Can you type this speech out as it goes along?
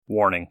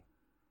Warning.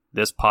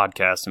 This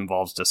podcast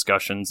involves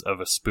discussions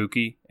of a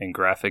spooky and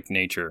graphic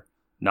nature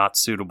not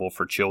suitable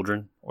for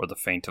children or the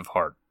faint of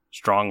heart.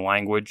 Strong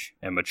language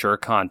and mature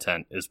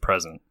content is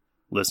present.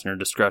 Listener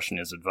discretion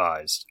is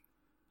advised.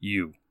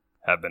 You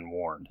have been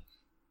warned.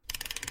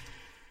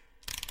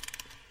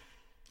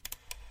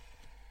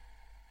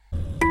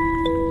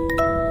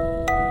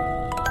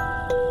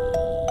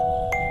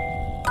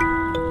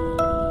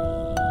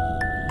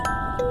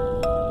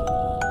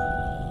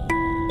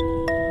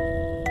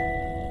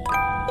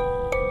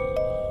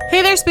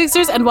 Hey there,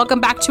 spooksters, and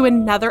welcome back to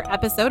another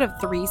episode of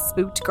Three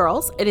Spooked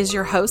Girls. It is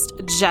your host,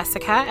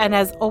 Jessica, and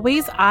as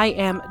always, I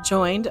am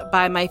joined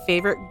by my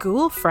favorite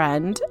ghoul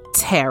friend,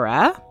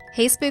 Tara.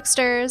 Hey,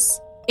 spooksters.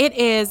 It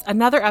is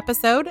another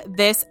episode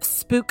this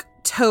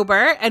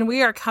Spooktober, and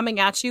we are coming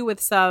at you with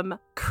some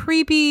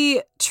creepy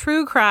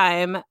true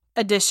crime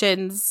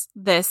editions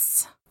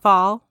this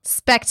fall.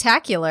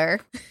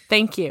 Spectacular.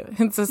 Thank you.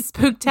 It's a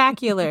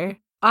spooktacular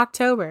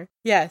October.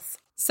 Yes.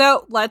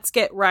 So let's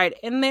get right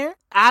in there.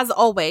 As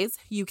always,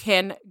 you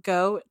can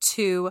go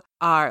to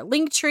our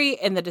link tree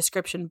in the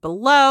description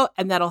below,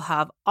 and that'll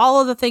have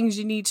all of the things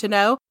you need to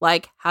know,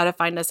 like how to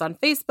find us on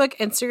Facebook,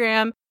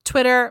 Instagram,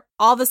 Twitter,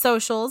 all the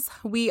socials.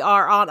 We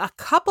are on a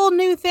couple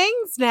new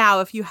things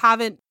now, if you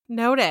haven't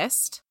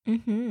noticed.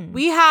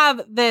 We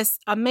have this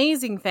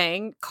amazing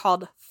thing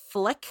called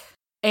Flick.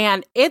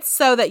 And it's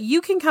so that you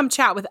can come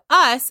chat with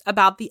us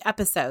about the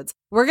episodes.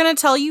 We're going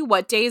to tell you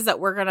what days that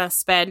we're going to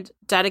spend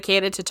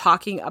dedicated to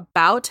talking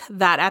about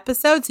that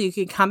episode. So you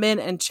can come in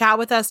and chat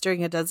with us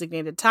during a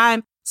designated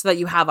time so that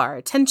you have our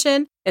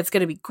attention. It's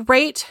going to be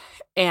great.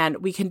 And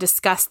we can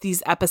discuss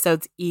these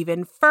episodes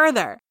even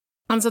further.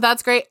 And so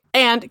that's great.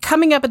 And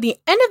coming up at the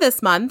end of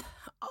this month,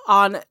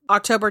 on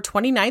October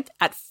 29th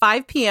at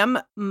 5 p.m.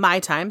 my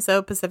time,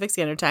 so Pacific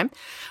Standard Time,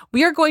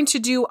 we are going to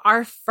do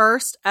our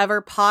first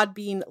ever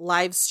Podbean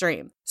live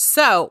stream.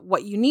 So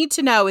what you need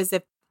to know is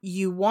if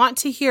you want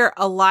to hear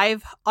a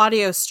live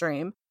audio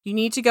stream, you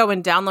need to go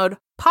and download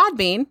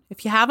Podbean.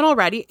 If you haven't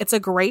already, it's a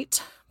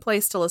great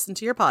place to listen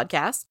to your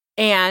podcast.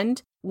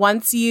 And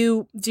once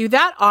you do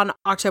that on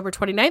October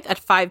 29th at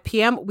 5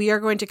 p.m., we are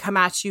going to come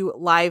at you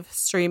live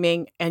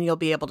streaming and you'll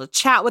be able to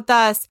chat with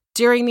us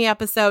during the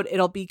episode.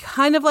 It'll be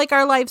kind of like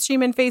our live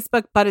stream in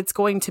Facebook, but it's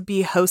going to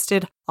be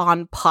hosted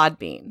on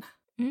Podbean,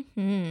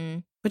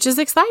 which is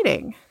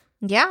exciting.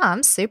 Yeah,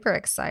 I'm super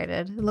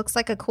excited. It looks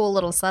like a cool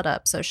little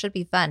setup, so it should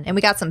be fun. And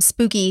we got some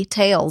spooky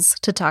tales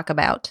to talk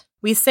about.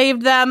 We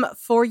saved them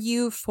for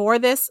you for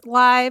this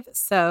live,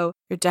 so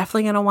you're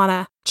definitely going to want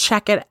to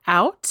check it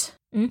out.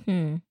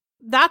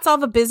 That's all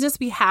the business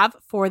we have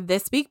for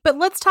this week, but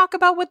let's talk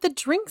about what the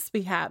drinks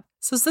we have.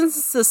 So since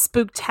it's a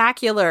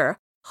spooktacular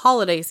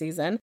holiday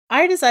season,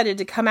 I decided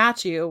to come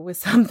at you with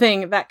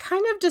something that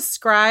kind of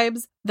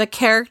describes the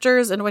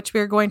characters in which we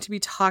are going to be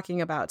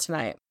talking about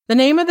tonight. The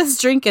name of this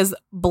drink is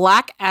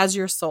Black as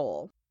Your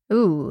Soul.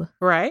 Ooh.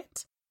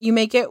 Right? You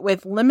make it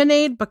with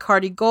lemonade,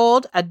 Bacardi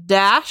Gold, a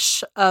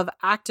dash of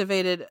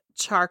activated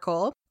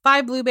charcoal,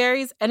 5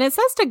 blueberries, and it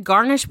says to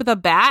garnish with a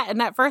bat.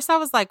 And at first I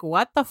was like,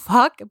 what the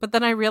fuck? But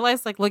then I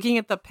realized, like, looking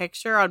at the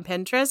picture on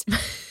Pinterest,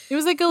 it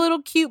was like a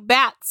little cute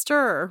bat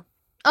stirrer.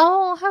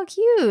 Oh, how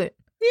cute.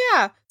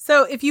 Yeah.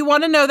 So if you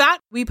want to know that,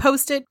 we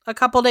post it a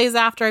couple days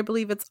after. I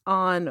believe it's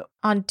on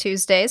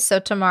Tuesdays, so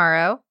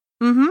tomorrow.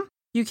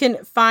 You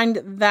can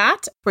find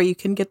that where you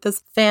can get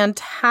this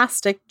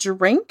fantastic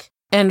drink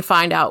and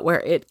find out where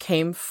it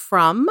came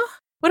from.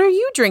 What are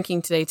you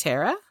drinking today,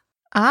 Tara?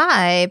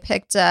 I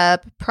picked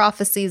up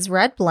Prophecy's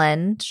Red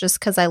Blend just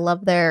because I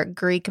love their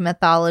Greek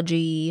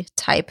mythology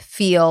type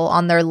feel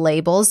on their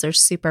labels. They're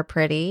super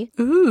pretty.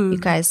 Ooh. You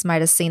guys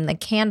might have seen the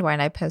canned wine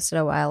I posted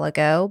a while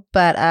ago,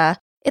 but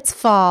it's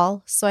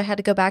fall, so I had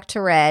to go back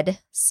to red.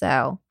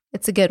 So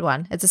it's a good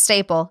one. It's a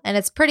staple, and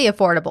it's pretty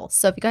affordable.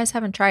 So if you guys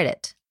haven't tried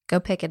it, go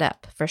pick it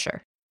up for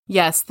sure.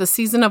 Yes, the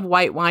season of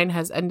white wine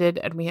has ended,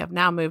 and we have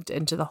now moved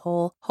into the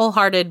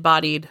wholehearted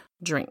bodied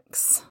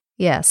drinks.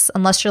 Yes,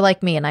 unless you're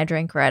like me and I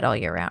drink red all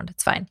year round.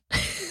 It's fine.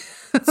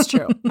 It's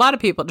true. A lot of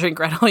people drink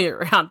red all year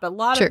round, but a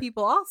lot of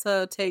people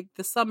also take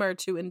the summer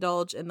to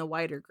indulge in the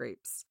whiter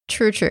grapes.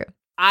 True.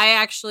 I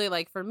actually,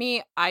 for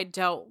me, I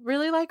don't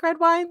really like red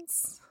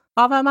wines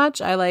all that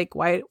much. I like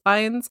white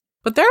wines,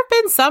 but there have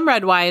been some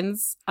red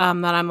wines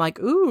that I'm like,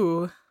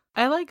 ooh,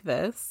 I like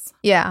this.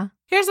 Yeah.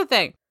 Here's the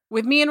thing.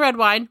 With me and red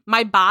wine,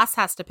 my boss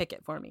has to pick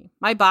it for me.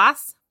 My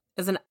boss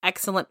is an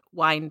excellent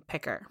wine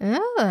picker.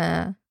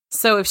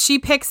 So if she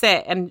picks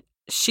it and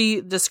she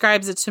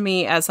describes it to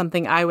me as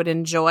something I would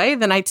enjoy,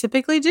 then I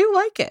typically do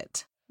like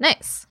it.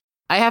 Nice.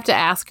 I have to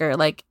ask her,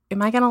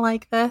 am I going to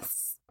like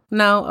this?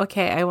 No?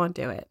 Okay, I won't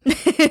do it.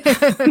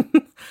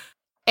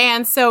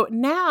 And so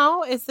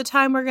now is the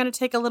time we're going to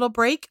take a little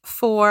break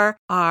for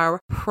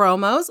our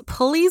promos.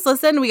 Please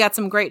listen. We got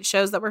some great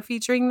shows that we're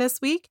featuring this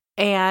week.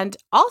 And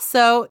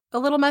also a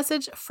little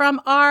message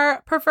from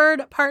our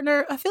preferred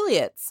partner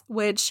affiliates,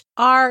 which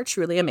are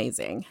truly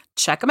amazing.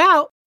 Check them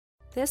out.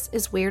 This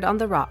is Weird on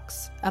the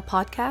Rocks, a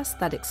podcast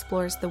that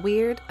explores the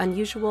weird,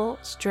 unusual,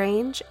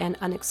 strange, and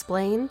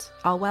unexplained,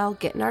 all while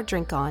getting our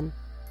drink on.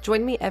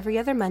 Join me every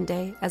other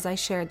Monday as I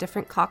share a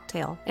different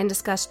cocktail and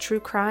discuss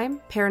true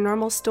crime,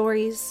 paranormal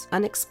stories,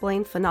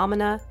 unexplained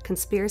phenomena,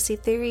 conspiracy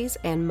theories,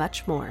 and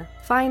much more.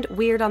 Find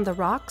Weird on the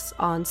Rocks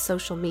on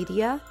social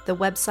media, the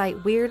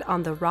website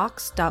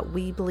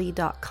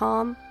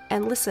weirdontherocks.weebly.com,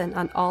 and listen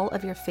on all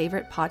of your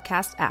favorite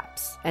podcast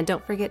apps. And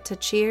don't forget to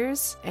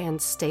cheers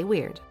and stay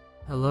weird.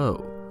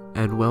 Hello,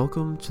 and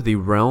welcome to the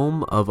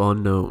Realm of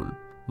Unknown.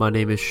 My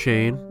name is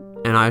Shane,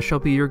 and I shall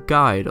be your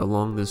guide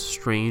along this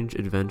strange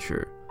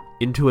adventure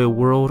into a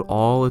world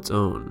all its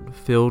own,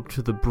 filled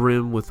to the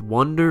brim with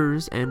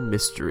wonders and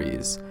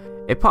mysteries.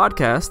 A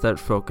podcast that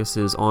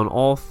focuses on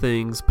all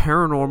things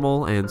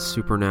paranormal and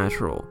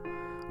supernatural.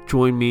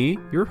 Join me,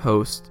 your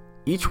host,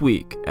 each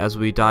week as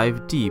we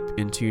dive deep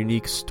into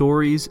unique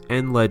stories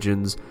and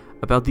legends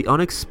about the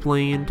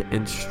unexplained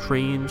and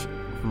strange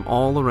from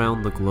all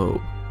around the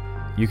globe.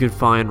 You can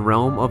find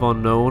Realm of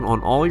Unknown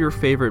on all your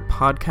favorite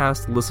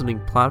podcast listening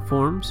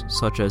platforms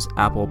such as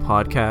Apple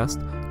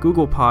Podcast,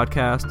 Google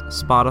Podcast,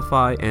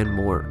 Spotify, and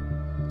more.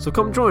 So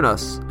come join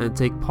us and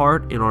take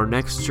part in our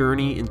next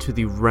journey into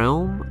the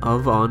Realm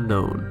of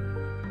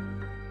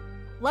Unknown.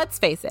 Let's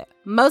face it,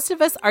 most of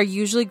us are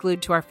usually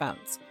glued to our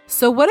phones.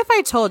 So what if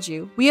I told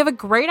you we have a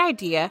great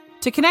idea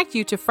to connect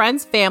you to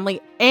friends, family,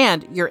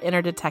 and your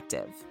inner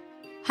detective?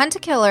 Hunt a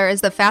Killer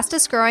is the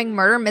fastest growing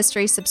murder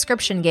mystery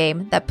subscription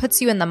game that puts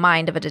you in the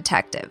mind of a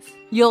detective.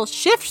 You'll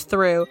shift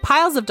through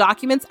piles of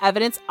documents,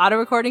 evidence, auto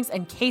recordings,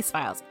 and case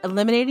files,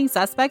 eliminating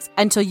suspects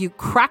until you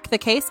crack the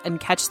case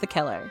and catch the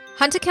killer.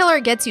 Hunt a Killer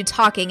gets you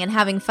talking and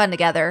having fun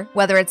together,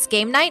 whether it's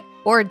game night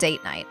or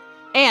date night.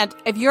 And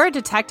if you're a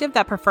detective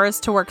that prefers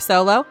to work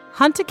solo,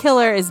 Hunt a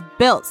Killer is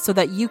built so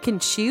that you can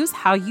choose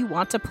how you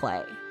want to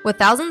play. With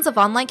thousands of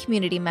online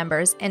community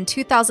members and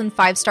 2,000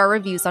 5-star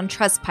reviews on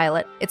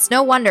Trustpilot, it's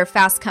no wonder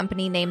Fast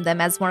Company named them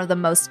as one of the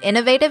most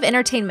innovative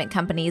entertainment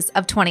companies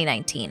of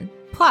 2019.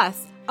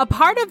 Plus, a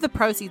part of the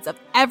proceeds of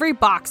every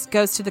box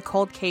goes to the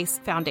Cold Case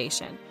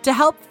Foundation to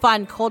help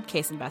fund cold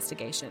case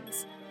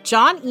investigations.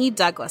 John E.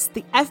 Douglas,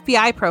 the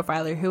FBI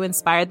profiler who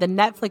inspired the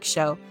Netflix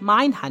show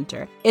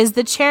Mindhunter, is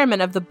the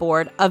chairman of the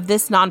board of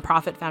this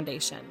nonprofit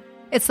foundation.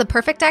 It's the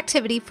perfect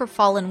activity for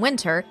fall and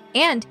winter,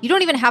 and you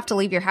don't even have to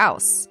leave your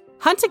house.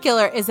 Hunt a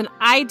Killer is an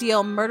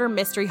ideal murder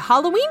mystery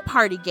Halloween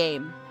party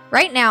game.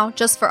 Right now,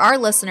 just for our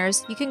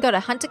listeners, you can go to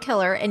Hunt a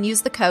Killer and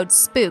use the code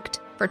SPOOKED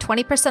for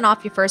 20%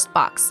 off your first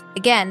box.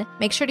 Again,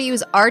 make sure to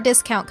use our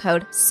discount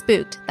code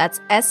SPOOKED, that's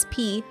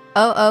SPOOKED,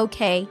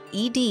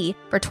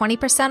 for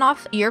 20%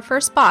 off your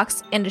first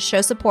box and to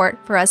show support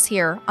for us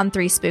here on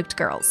Three Spooked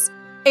Girls.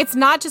 It's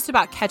not just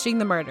about catching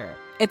the murder.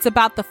 It's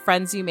about the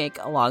friends you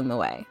make along the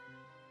way.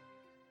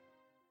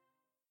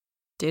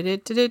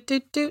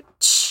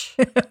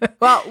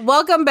 Well,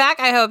 welcome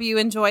back. I hope you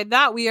enjoyed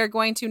that. We are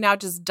going to now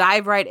just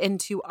dive right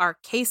into our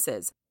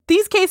cases.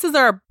 These cases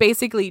are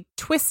basically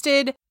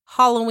twisted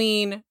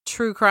Halloween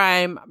true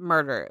crime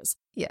murders.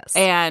 Yes.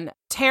 And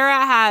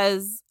Tara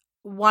has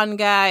one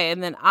guy,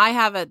 and then I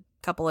have a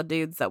couple of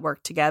dudes that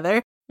work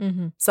together.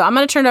 Mm-hmm. So I'm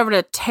going to turn it over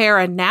to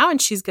Tara now,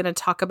 and she's going to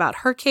talk about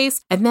her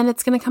case, and then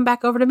it's going to come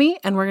back over to me,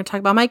 and we're going to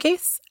talk about my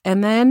case,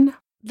 and then...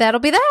 That'll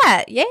be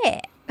that.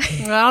 Yeah.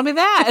 That'll be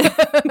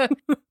that.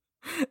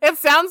 It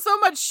sounds so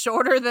much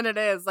shorter than it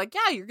is. Like,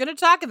 yeah, you're going to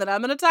talk and then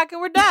I'm going to talk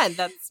and we're done.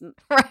 That's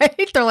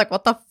right. They're like,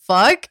 what the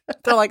fuck?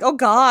 They're like, oh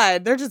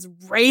God, they're just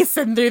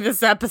racing through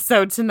this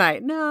episode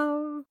tonight.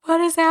 No.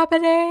 What is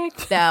happening?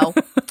 No.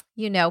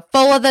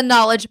 Full of the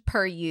knowledge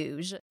per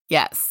usual.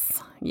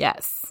 Yes.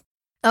 Yes.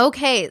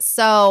 Okay.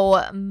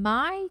 So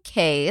my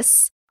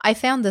case, I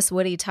found this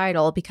witty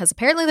title because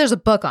apparently there's a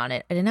book on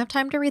it. I didn't have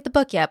time to read the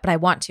book yet, but I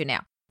want to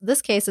now.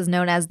 This case is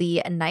known as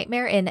the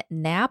Nightmare in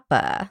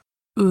Napa.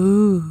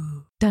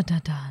 Ooh. Dun,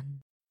 dun,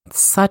 dun.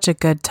 Such a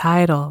good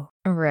title.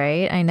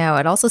 Right? I know.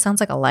 It also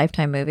sounds like a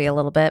Lifetime movie a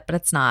little bit, but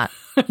it's not.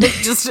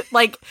 Just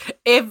like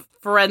if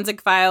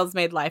Forensic Files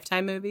made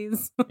Lifetime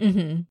movies.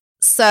 Mm-hmm.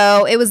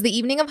 So it was the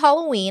evening of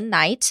Halloween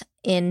night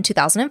in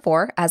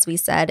 2004, as we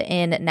said,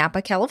 in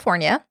Napa,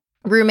 California.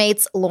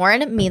 Roommates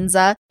Lauren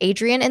Minza,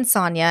 Adrian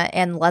Insania,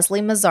 and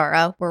Leslie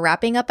Mazzara were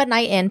wrapping up a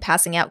night in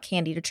passing out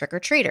candy to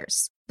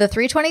trick-or-treaters. The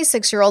three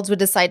 26-year-olds would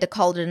decide to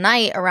call it a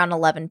night around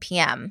 11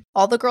 p.m.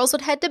 All the girls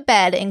would head to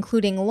bed,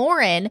 including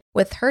Lauren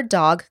with her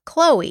dog,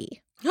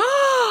 Chloe.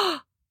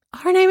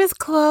 Her name is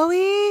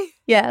Chloe?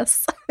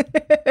 Yes.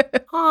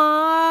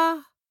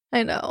 Aww.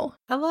 I know.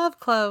 I love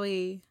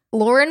Chloe.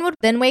 Lauren would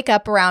then wake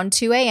up around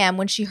 2 a.m.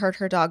 when she heard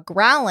her dog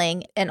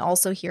growling and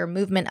also hear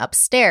movement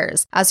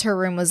upstairs, as her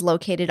room was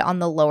located on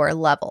the lower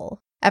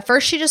level. At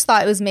first, she just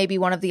thought it was maybe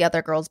one of the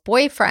other girls'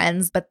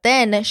 boyfriends, but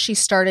then she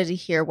started to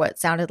hear what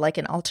sounded like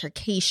an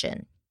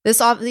altercation.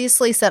 This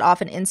obviously set off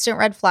an instant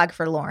red flag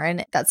for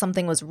Lauren that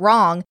something was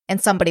wrong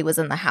and somebody was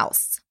in the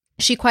house.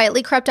 She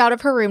quietly crept out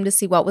of her room to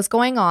see what was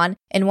going on,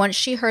 and once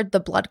she heard the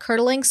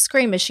blood-curdling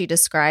scream as she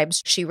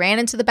describes, she ran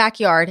into the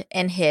backyard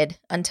and hid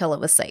until it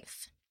was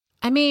safe.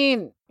 I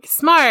mean,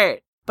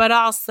 smart. but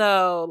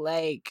also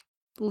like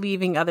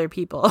leaving other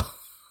people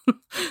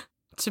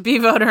to be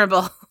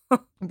vulnerable.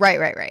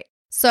 Right.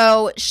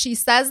 So she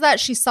says that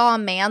she saw a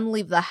man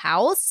leave the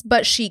house,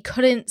 but she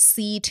couldn't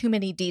see too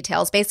many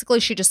details.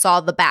 Basically, she just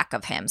saw the back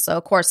of him. So,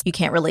 of course, you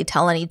can't really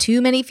tell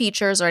too many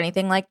features or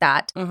anything like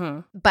that.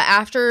 Mm-hmm. But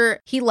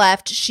after he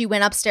left, she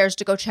went upstairs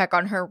to go check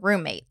on her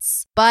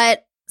roommates.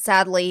 But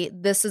sadly,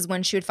 this is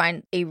when she would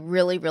find a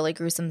really, really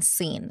gruesome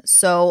scene.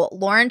 So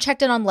Lauren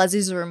checked in on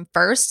Leslie's room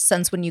first,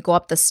 since when you go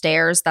up the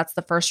stairs, that's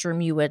the first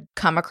room you would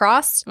come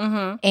across.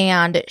 Mm-hmm.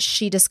 And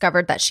she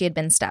discovered that she had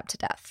been stabbed to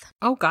death.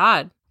 Oh,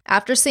 God.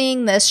 After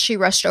seeing this, she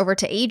rushed over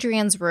to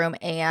Adrian's room,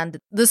 and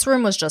this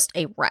room was just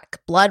a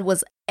wreck. Blood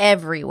was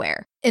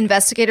everywhere.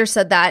 Investigators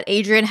said that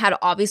Adrian had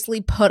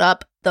obviously put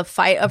up the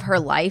fight of her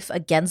life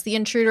against the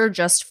intruder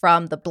just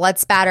from the blood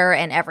spatter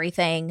and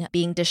everything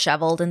being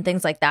disheveled and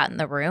things like that in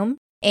the room.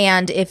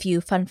 And if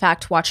you, fun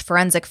fact, watch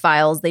Forensic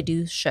Files, they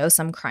do show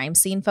some crime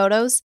scene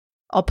photos.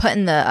 I'll put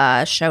in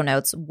the show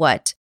notes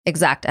what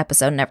exact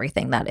episode and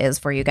everything that is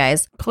for you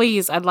guys.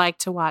 Please, I'd like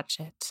to watch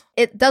it.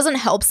 It doesn't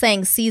help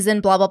saying season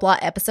blah, blah, blah,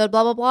 episode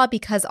blah, blah, blah,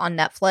 because on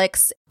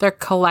Netflix, They're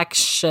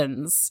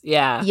collections.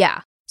 Yeah.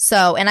 yeah.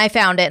 So, and I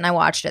found it and I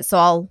watched it, so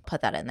I'll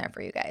put that in there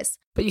for you guys.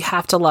 But you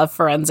have to love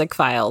Forensic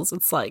Files.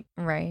 It's like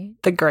Right.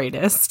 the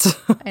greatest.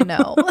 I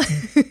know.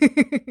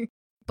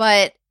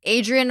 But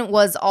Adrian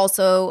was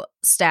also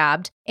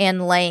stabbed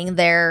and laying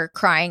there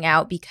crying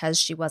out because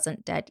she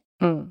wasn't dead.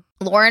 Mm.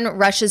 Lauren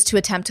rushes to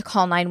attempt to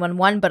call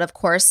 911, but of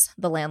course,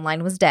 the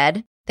landline was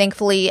dead.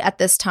 Thankfully, at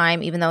this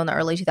time, even though in the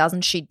early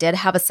 2000s, she did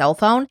have a cell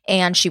phone,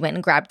 and she went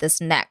and grabbed this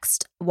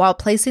next. While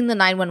placing the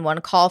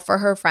 911 call for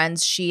her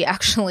friends, she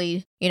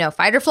actually,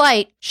 fight or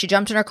flight, she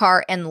jumped in her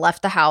car and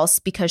left the house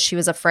because she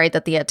was afraid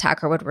that the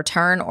attacker would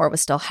return or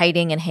was still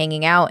hiding and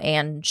hanging out.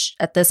 And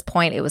at this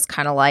point, it was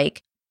kind of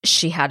like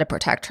she had to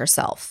protect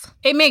herself.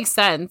 It makes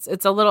sense.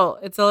 It's a little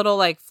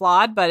like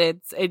flawed, but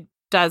it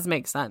does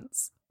make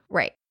sense.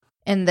 Right.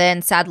 And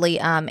then sadly,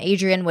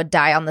 Adrian would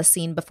die on the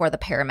scene before the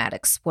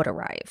paramedics would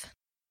arrive.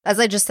 As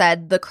I just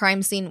said, the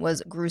crime scene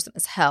was gruesome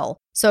as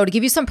hell. So to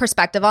give you some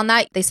perspective on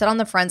that, they said on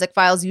the Forensic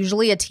Files,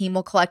 usually a team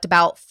will collect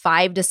about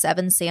 5 to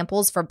 7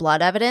 samples for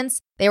blood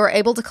evidence. They were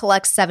able to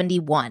collect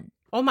 71.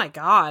 Oh my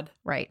God.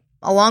 Right.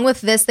 Along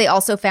with this, they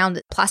also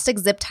found plastic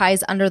zip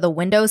ties under the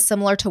windows,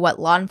 similar to what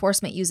law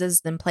enforcement uses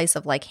in place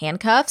of like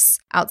handcuffs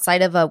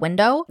outside of a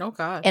window. Oh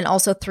God. And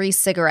also 3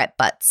 cigarette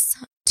butts.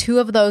 2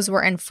 of those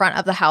were in front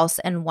of the house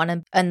and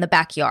 1 in the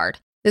backyard.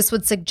 This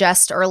would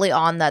suggest early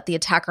on that the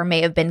attacker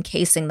may have been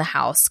casing the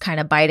house, kind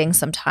of biding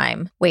some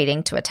time,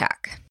 waiting to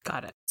attack.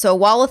 Got it. So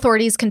while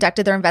authorities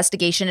conducted their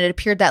investigation, it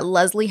appeared that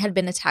Leslie had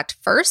been attacked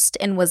first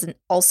and was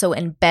also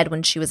in bed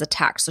when she was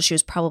attacked. So she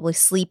was probably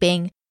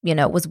sleeping,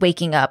 was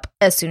waking up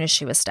as soon as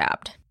she was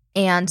stabbed.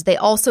 And they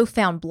also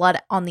found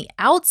blood on the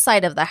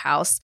outside of the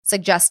house,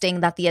 suggesting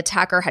that the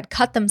attacker had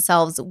cut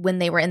themselves when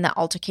they were in the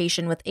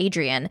altercation with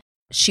Adrian.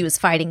 She was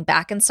fighting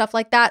back and stuff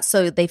like that.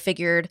 So they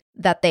figured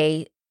that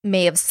they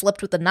may have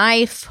slipped with a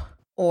knife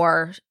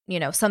or,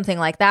 something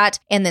like that,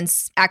 and then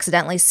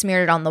accidentally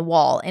smeared it on the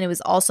wall. And it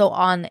was also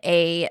on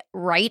a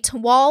right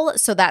wall.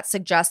 So that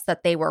suggests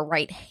that they were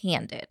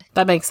right-handed.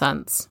 That makes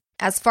sense.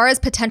 As far as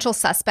potential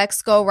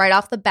suspects go, right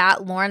off the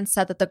bat, Lauren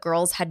said that the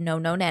girls had no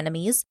known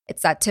enemies.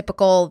 It's that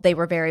typical, they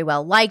were very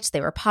well liked,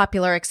 they were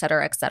popular,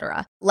 etc.,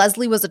 etc.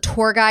 Leslie was a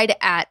tour guide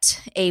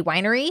at a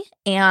winery,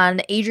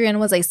 and Adrian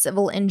was a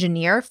civil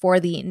engineer for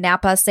the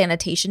Napa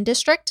Sanitation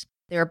District.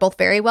 They were both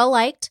very well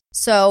liked.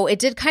 So it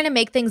did kind of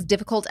make things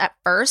difficult at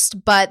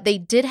first, but they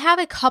did have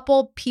a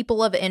couple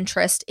people of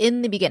interest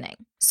in the beginning.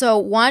 So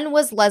one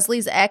was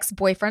Leslie's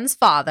ex-boyfriend's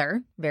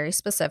father, very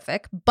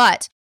specific,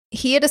 but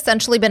he had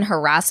essentially been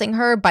harassing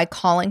her by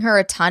calling her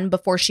a ton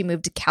before she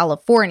moved to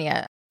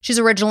California. She's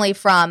originally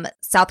from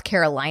South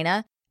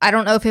Carolina. I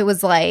don't know if it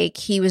was like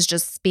he was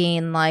just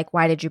being like,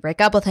 why did you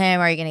break up with him?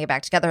 Are you going to get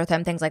back together with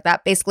him? Things like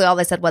that. Basically, all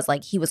they said was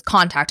like he was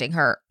contacting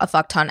her a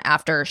fuck ton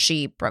after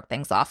she broke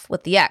things off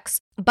with the ex.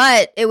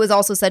 But it was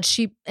also said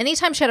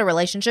anytime she had a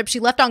relationship, she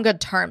left on good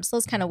terms. So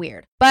it's kind of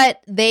weird.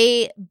 But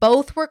they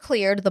both were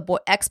cleared,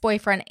 the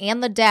ex-boyfriend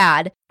and the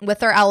dad, with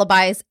their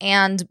alibis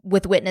and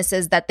with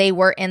witnesses that they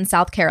were in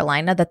South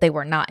Carolina, that they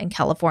were not in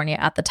California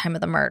at the time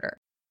of the murder.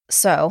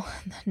 So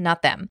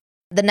not them.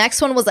 The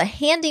next one was a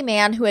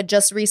handyman who had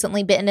just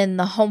recently been in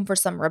the home for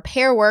some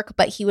repair work,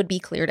 but he would be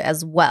cleared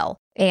as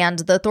well. And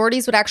the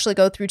authorities would actually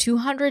go through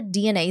 200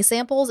 DNA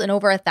samples and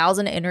over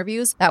 1,000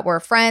 interviews that were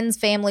friends,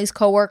 families,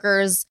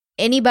 coworkers,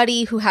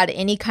 anybody who had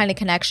any kind of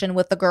connection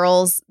with the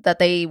girls that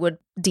they would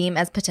deem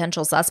as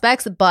potential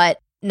suspects, but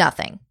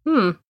nothing.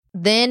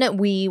 Then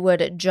we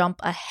would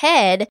jump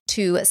ahead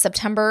to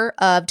September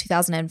of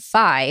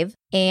 2005,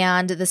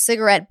 and the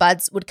cigarette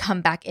butts would come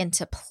back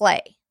into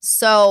play.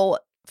 So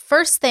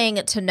first thing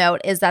to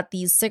note is that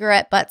these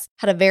cigarette butts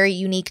had a very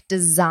unique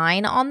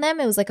design on them.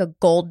 It was like a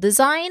gold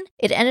design.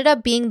 It ended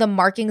up being the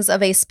markings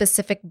of a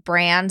specific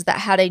brand that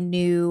had a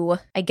new,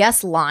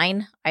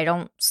 line. I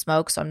don't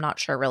smoke, so I'm not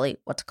sure really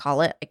what to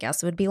call it. I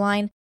guess it would be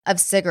line. of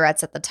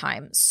cigarettes at the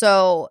time.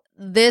 So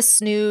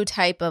this new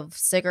type of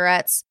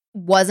cigarettes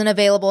wasn't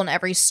available in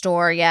every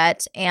store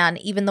yet. And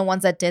even the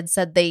ones that did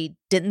said they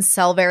didn't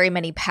sell very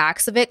many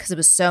packs of it because it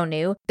was so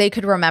new. They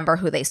could remember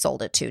who they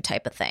sold it to,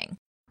 type of thing.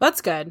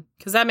 That's good,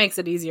 because that makes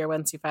it easier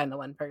once you find the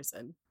one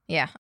person.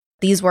 Yeah.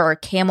 These were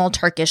Camel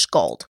Turkish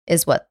Gold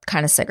is what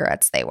kind of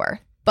cigarettes they were.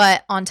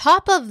 But on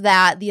top of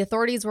that, the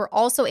authorities were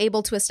also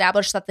able to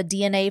establish that the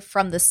DNA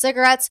from the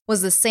cigarettes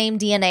was the same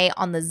DNA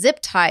on the zip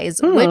ties,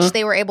 which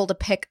they were able to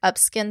pick up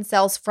skin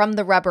cells from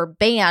the rubber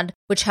band,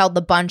 which held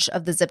the bunch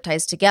of the zip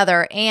ties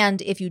together.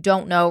 And if you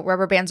don't know,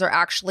 rubber bands are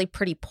actually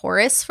pretty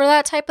porous for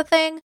that type of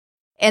thing.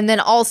 And then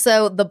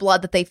also the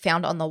blood that they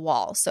found on the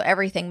wall. So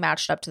everything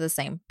matched up to the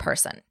same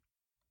person.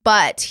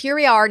 But here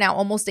we are now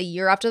almost a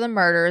year after the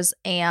murders,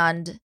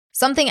 and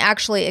something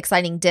actually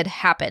exciting did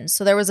happen.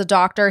 So there was a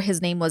doctor,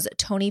 his name was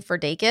Tony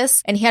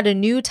Ferdakis, and he had a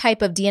new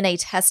type of DNA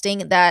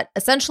testing that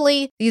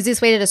essentially, the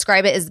easiest way to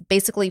describe it is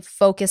basically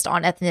focused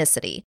on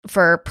ethnicity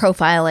for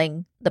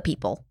profiling the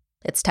people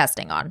it's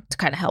testing on to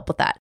kind of help with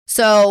that.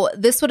 So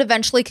this would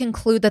eventually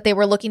conclude that they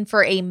were looking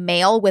for a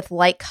male with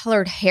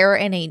light-colored hair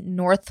and a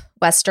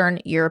Northwestern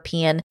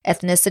European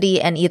ethnicity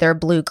and either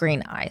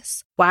blue-green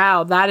eyes.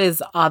 Wow, that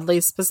is oddly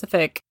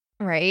specific.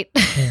 Right?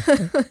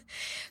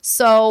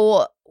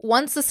 So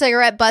once the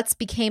cigarette butts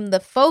became the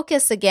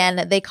focus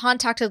again, they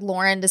contacted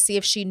Lauren to see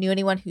if she knew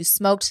anyone who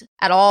smoked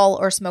at all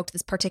or smoked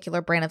this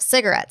particular brand of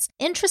cigarettes.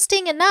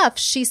 Interesting enough,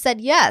 she said,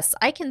 yes,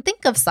 I can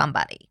think of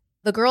somebody.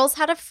 The girls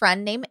had a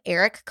friend named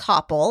Eric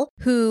Koppel,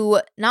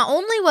 who not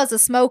only was a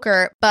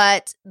smoker,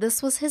 but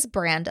this was his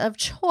brand of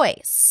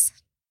choice.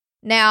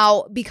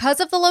 Now, because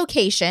of the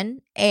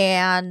location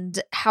and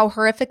how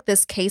horrific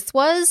this case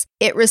was,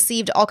 it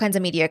received all kinds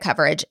of media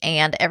coverage,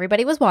 and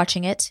everybody was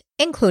watching it,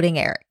 including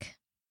Eric.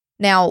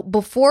 Now,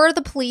 before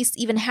the police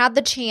even had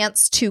the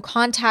chance to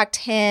contact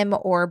him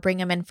or bring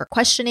him in for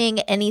questioning,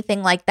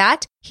 anything like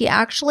that, he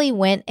actually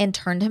went and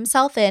turned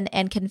himself in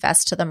and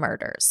confessed to the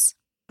murders.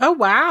 Oh,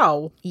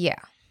 wow. Yeah.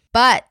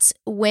 But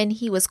when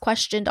he was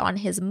questioned on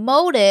his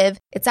motive,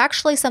 it's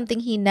actually something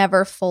he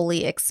never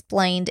fully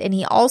explained, and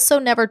he also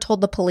never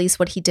told the police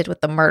what he did with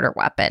the murder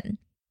weapon.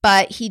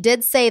 But he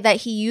did say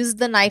that he used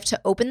the knife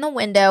to open the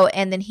window,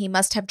 and then he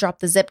must have dropped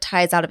the zip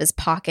ties out of his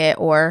pocket,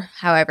 or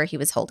however he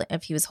was holding.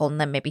 If he was holding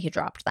them, maybe he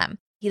dropped them.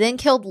 He then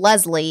killed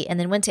Leslie and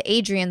then went to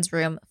Adrian's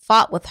room,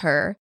 fought with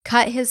her,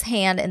 cut his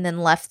hand, and then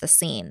left the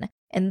scene.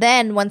 And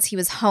then once he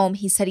was home,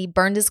 he said he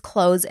burned his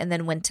clothes and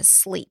then went to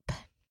sleep.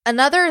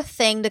 Another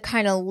thing to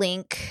kind of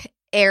link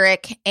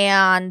Eric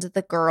and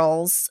the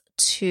girls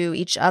to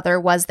each other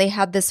was they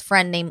had this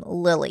friend named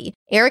Lily.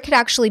 Eric had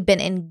actually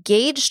been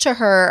engaged to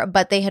her,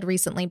 but they had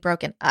recently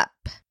broken up.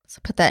 So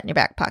put that in your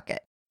back pocket.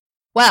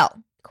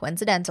 Well,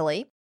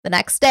 coincidentally, the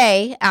next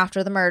day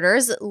after the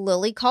murders,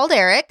 Lily called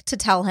Eric to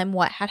tell him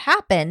what had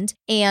happened.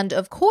 And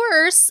of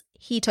course,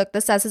 he took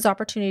this as his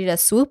opportunity to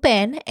swoop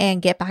in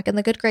and get back in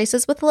the good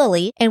graces with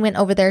Lily and went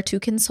over there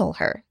to console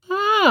her.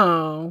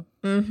 Oh.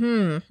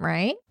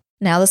 Right?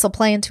 Now this will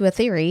play into a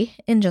theory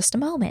in just a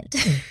moment.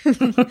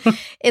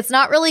 It's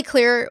not really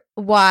clear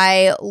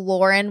why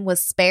Lauren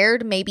was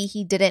spared. Maybe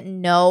he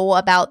didn't know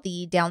about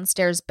the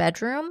downstairs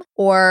bedroom,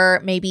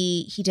 or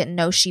maybe he didn't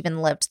know she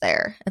even lived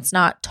there. It's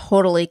not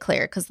totally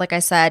clear because, like I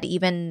said,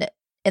 even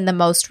in the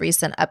most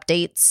recent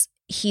updates,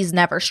 he's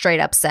never straight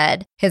up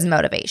said his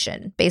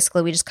motivation.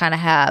 Basically, we just kind of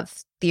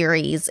have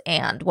theories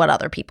and what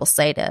other people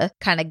say to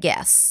kind of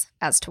guess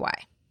as to why.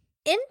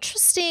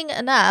 Interesting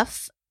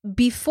enough,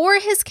 before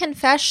his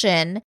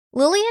confession,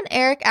 Lily and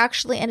Eric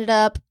actually ended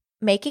up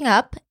making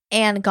up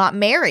and got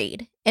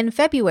married in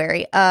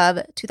February of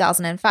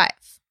 2005.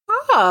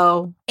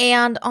 Oh.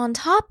 And on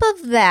top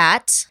of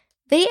that,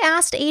 they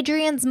asked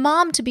Adrian's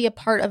mom to be a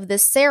part of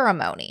this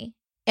ceremony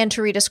and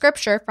to read a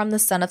scripture from the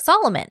Son of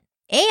Solomon.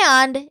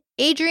 And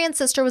Adrian's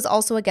sister was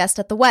also a guest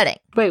at the wedding.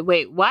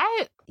 Wait,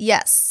 what?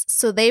 Yes.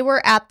 So they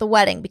were at the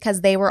wedding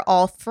because they were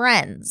all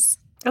friends.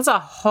 That's a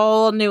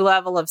whole new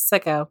level of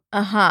sicko.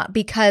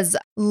 Because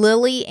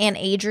Lily and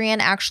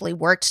Adrian actually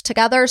worked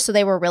together, so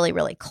they were really,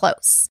 really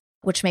close,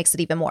 which makes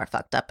it even more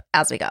fucked up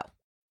as we go.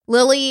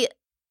 Lily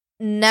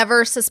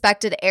never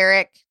suspected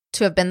Eric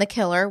to have been the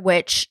killer,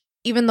 which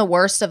even the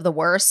worst of the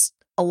worst,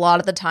 a lot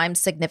of the time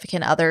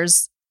significant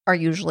others are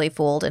usually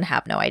fooled and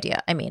have no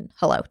idea. I mean,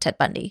 hello, Ted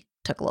Bundy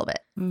took a little bit.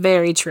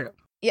 Very true.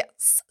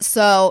 Yes.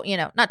 So,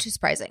 not too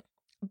surprising.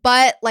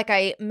 But like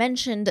I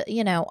mentioned,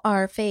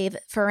 our fave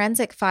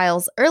forensic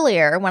files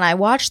earlier, when I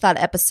watched that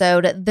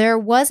episode, there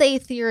was a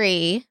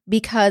theory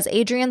because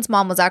Adrian's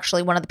mom was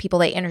actually one of the people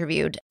they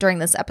interviewed during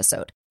this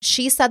episode.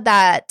 She said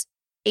that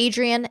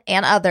Adrian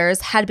and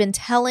others had been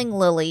telling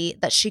Lily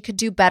that she could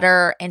do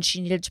better and she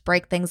needed to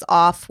break things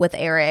off with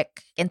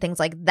Eric and things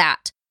like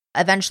that.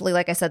 Eventually,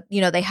 like I said,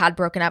 they had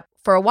broken up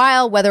for a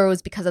while, whether it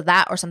was because of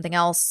that or something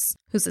else,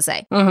 who's to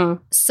say?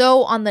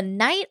 So on the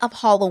night of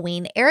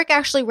Halloween, Eric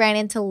actually ran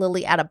into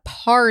Lily at a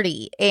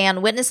party,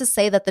 and witnesses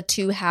say that the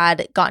two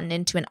had gotten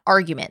into an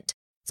argument.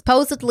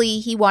 Supposedly,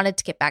 he wanted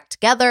to get back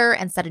together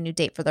and set a new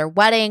date for their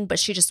wedding, but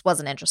she just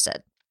wasn't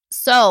interested.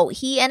 So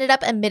he ended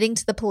up admitting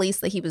to the police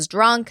that he was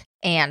drunk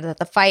and that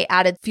the fight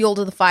added fuel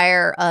to the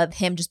fire of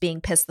him just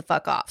being pissed the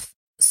fuck off.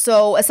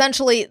 So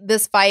essentially,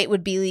 this fight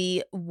would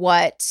be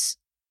what,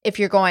 if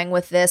you're going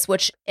with this,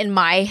 which in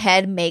my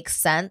head makes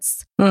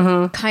sense,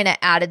 kind of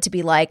added to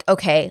be like,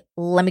 okay,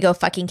 let me go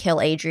fucking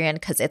kill Adrian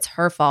because it's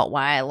her fault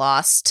why I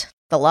lost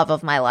the love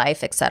of my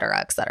life, etc.,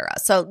 etc.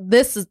 So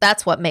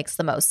that's what makes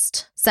the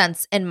most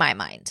sense in my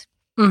mind.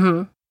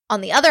 On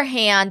the other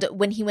hand,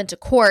 when he went to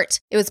court,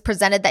 it was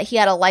presented that he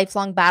had a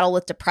lifelong battle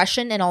with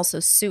depression and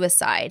also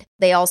suicide.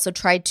 They also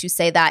tried to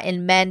say that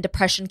in men,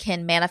 depression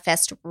can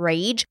manifest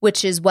rage,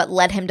 which is what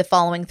led him to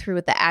following through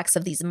with the acts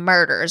of these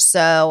murders.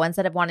 So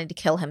instead of wanting to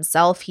kill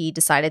himself, he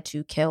decided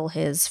to kill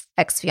his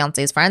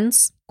ex-fiance's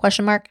friends? ?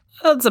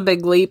 That's a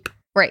big leap.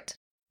 Right.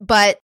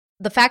 But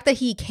the fact that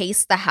he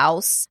cased the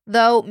house,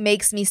 though,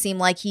 makes me seem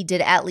like he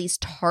did at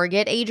least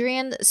target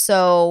Adrian.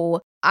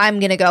 So I'm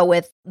going to go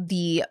with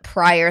the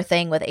prior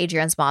thing with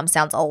Adrian's mom.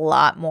 Sounds a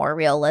lot more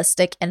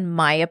realistic, in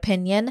my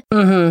opinion.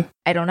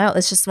 I don't know.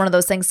 It's just one of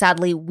those things,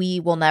 sadly, we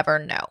will never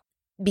know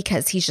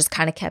because he's just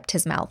kind of kept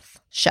his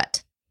mouth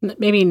shut.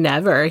 Maybe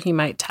never. He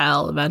might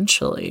tell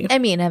eventually. I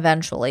mean,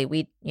 eventually,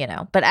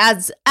 but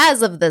as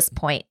of this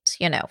point,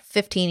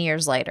 15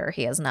 years later,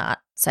 he has not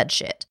said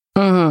shit.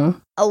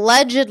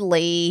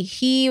 Allegedly,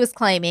 he was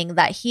claiming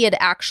that he had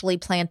actually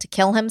planned to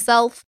kill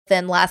himself,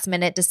 then last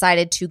minute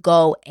decided to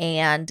go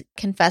and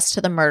confess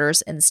to the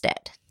murders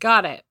instead.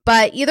 Got it.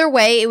 But either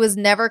way, it was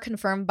never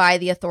confirmed by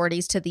the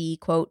authorities to the,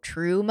 quote,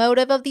 true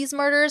motive of these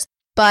murders.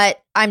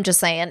 But I'm just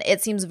saying,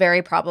 it seems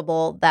very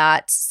probable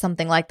that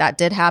something like that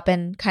did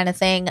happen, kind of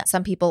thing.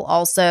 Some people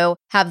also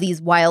have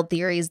these wild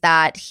theories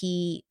that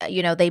he,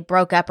 they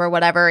broke up or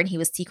whatever, and he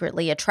was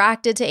secretly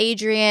attracted to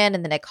Adrian,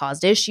 and then it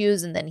caused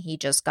issues, and then he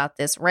just got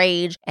this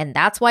rage, and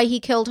that's why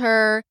he killed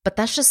her. But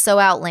that's just so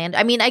outlandish.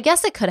 I mean, I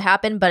guess it could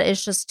happen, but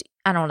it's just,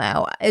 I don't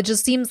know. It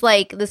just seems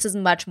like this is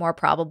much more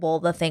probable,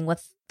 the thing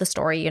with the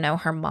story,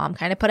 her mom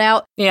kind of put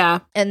out.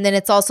 Yeah. And then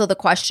it's also the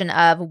question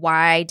of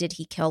why did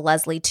he kill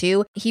Leslie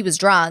too? He was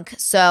drunk.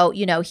 So,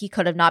 he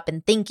could have not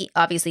been thinking.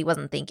 Obviously, he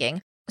wasn't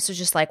thinking. So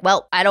just like,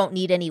 well, I don't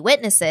need any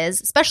witnesses,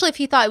 especially if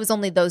he thought it was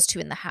only those two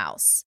in the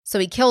house. So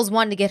he kills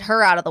one to get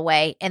her out of the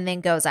way and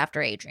then goes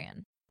after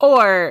Adrian.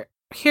 Or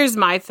here's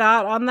my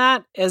thought on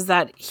that, is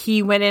that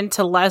he went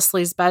into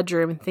Leslie's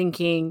bedroom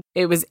thinking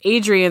it was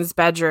Adrian's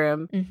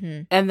bedroom,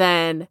 and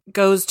then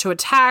goes to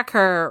attack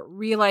her,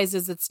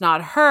 realizes it's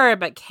not her,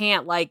 but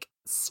can't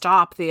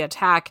stop the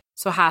attack,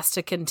 so has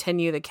to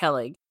continue the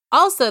killing.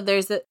 Also,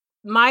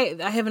 I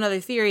have another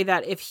theory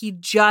that if he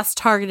just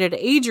targeted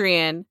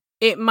Adrian,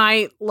 it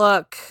might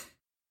look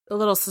a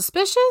little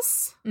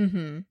suspicious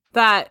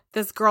that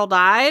this girl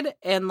died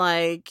and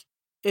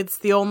it's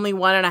the only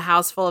one in a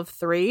house full of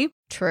 3.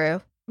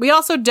 True. We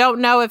also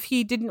don't know if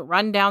he didn't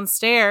run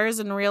downstairs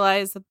and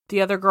realize that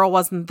the other girl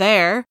wasn't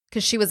there.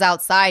 Because she was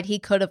outside. He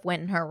could have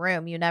went in her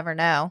room. You never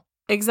know.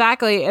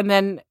 Exactly. And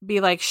then be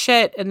like,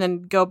 shit, and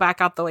then go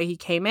back out the way he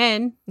came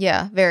in.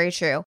 Yeah, very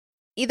true.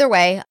 Either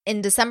way,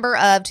 in December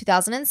of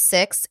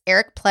 2006,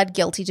 Eric pled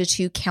guilty to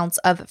 2 counts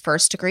of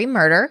first-degree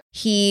murder.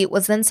 He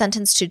was then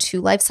sentenced to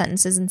 2 life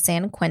sentences in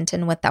San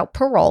Quentin without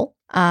parole,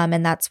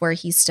 and that's where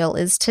he still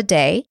is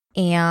today.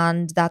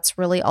 And that's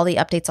really all the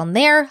updates on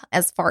there.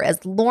 As far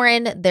as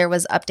Lauren, there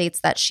was updates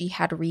that she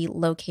had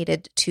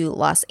relocated to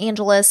Los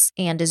Angeles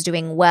and is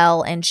doing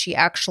well. And she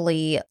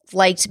actually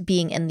liked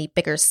being in the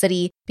bigger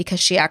city because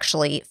she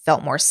actually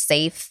felt more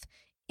safe.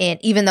 And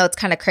even though it's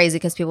kind of crazy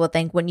because people would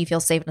think, wouldn't you feel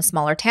safe in a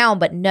smaller town?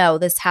 But no,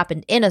 this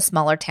happened in a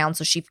smaller town.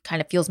 So she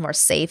kind of feels more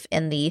safe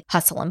in the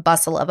hustle and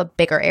bustle of a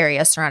bigger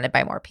area surrounded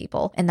by more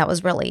people. And that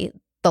was really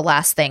the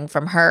last thing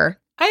from her.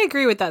 I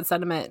agree with that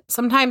sentiment.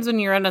 Sometimes when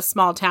you're in a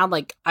small town,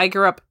 I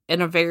grew up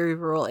in a very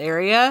rural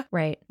area.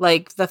 Right.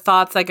 The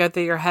thoughts that go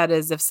through your head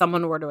is if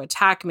someone were to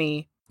attack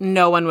me,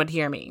 no one would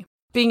hear me.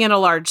 Being in a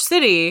large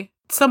city,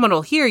 someone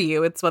will hear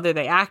you. It's whether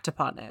they act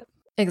upon it.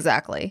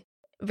 Exactly.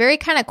 Very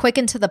kind of quick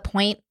and to the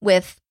point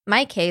with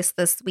my case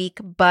this week.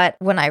 But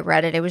when I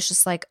read it, it was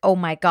just like, oh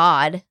my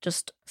God,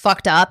 just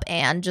fucked up.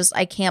 And just,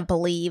 I can't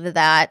believe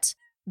that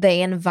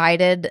they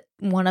invited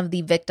one of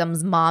the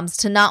victim's moms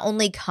to not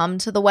only come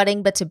to the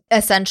wedding, but to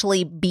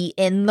essentially be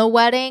in the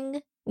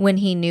wedding when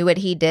he knew what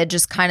he did.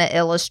 Just kind of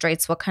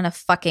illustrates what kind of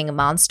fucking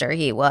monster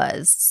he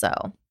was. So.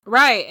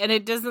 Right. And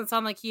it doesn't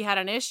sound like he had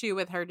an issue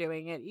with her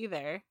doing it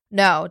either.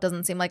 No, it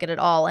doesn't seem like it at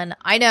all. And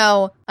I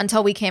know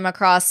until we came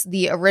across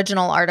the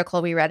original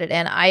article we read it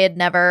in, I had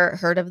never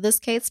heard of this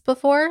case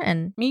before.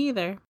 And me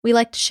either. We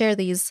like to share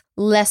these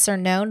lesser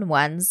known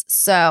ones.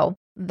 So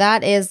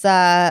that is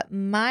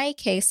my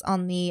case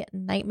on the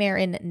nightmare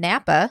in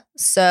Napa.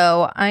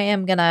 So I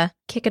am going to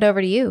kick it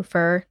over to you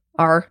for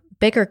our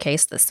bigger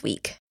case this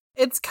week.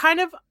 It's kind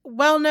of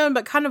well known,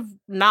 but kind of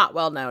not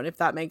well known, if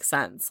that makes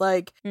sense.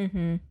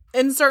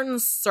 In certain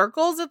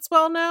circles, it's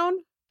well known,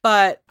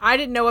 but I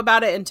didn't know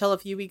about it until a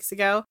few weeks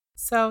ago.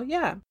 So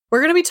yeah, we're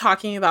going to be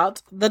talking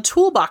about the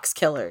Toolbox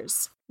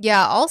Killers.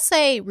 Yeah, I'll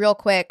say real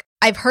quick,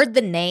 I've heard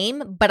the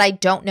name, but I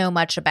don't know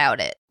much about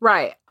it.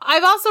 Right.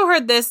 I've also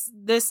heard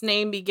this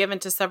name be given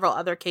to several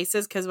other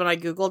cases because when I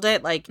Googled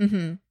it, like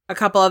a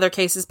couple other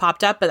cases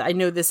popped up, but I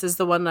knew this is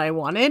the one that I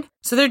wanted.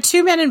 So there are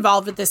two men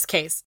involved with this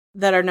case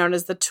that are known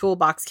as the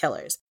Toolbox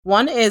Killers.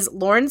 One is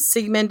Lawrence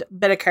Sigmund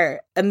Bittaker,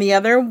 and the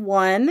other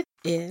one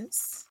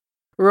is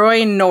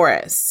Roy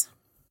Norris.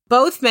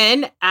 Both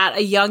men at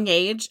a young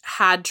age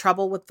had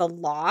trouble with the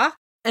law,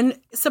 and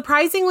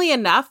surprisingly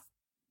enough,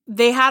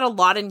 they had a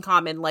lot in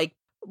common. Like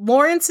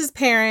Lawrence's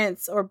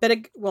parents, or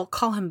we'll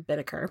call him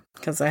Bittaker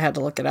because I had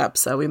to look it up,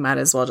 so we might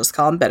as well just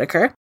call him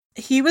Bittaker.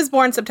 He was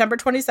born September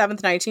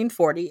 27th,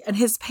 1940, and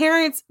his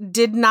parents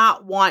did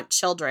not want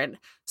children,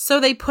 so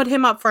they put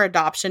him up for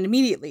adoption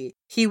immediately.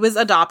 He was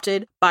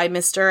adopted by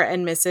Mr.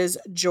 and Mrs.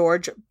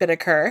 George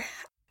Bittaker.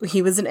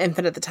 He was an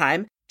infant at the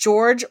time.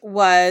 George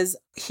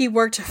he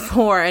worked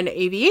for an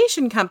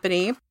aviation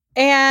company,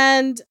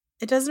 and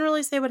it doesn't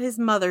really say what his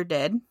mother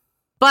did.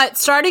 But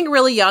starting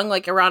really young,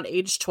 like around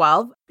age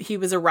 12, he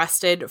was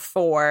arrested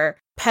for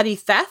petty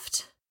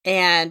theft.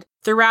 And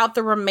throughout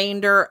the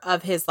remainder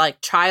of his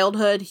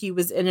childhood, he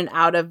was in and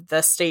out of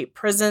the state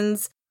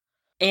prisons.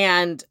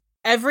 And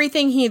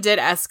everything he did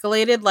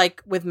escalated,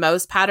 like with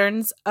most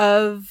patterns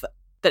that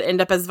end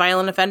up as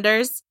violent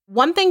offenders.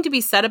 One thing to be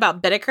said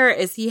about Bittaker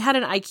is he had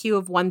an IQ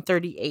of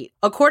 138.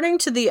 According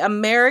to the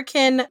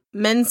American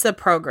Mensa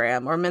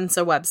program or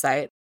Mensa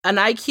website, an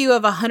IQ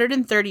of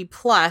 130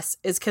 plus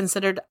is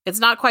considered, it's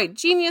not quite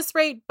genius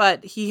rate,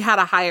 but he had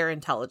a higher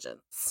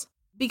intelligence.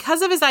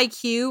 Because of his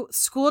IQ,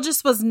 school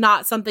just was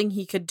not something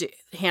he could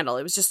handle.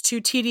 It was just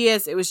too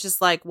tedious. It was just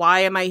like,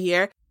 why am I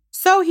here?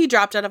 So he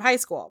dropped out of high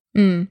school.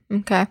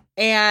 Okay.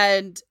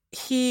 And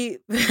he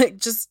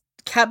just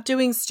kept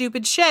doing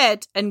stupid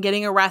shit and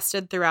getting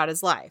arrested throughout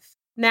his life.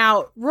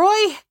 Now,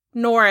 Roy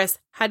Norris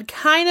had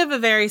kind of a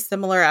very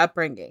similar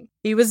upbringing.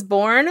 He was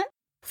born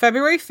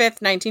February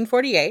 5th,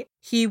 1948.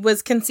 He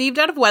was conceived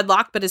out of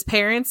wedlock, but his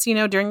parents,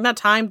 during that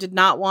time did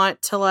not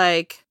want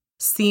to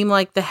seem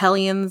like the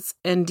hellions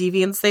and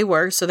deviants they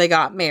were, so they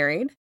got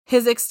married.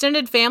 His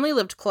extended family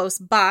lived close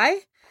by.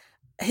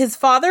 His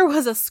father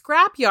was a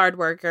scrapyard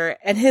worker,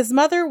 and his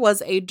mother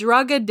was a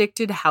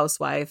drug-addicted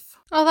housewife.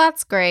 Oh,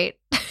 that's great.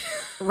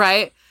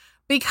 Right?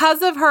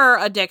 Because of her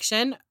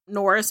addiction,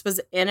 Norris was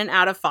in and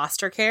out of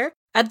foster care.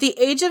 At the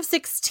age of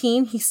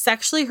 16, he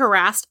sexually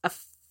harassed a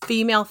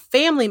female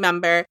family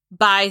member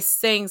by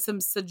saying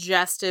some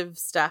suggestive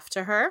stuff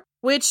to her,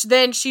 which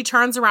then she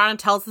turns around and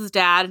tells his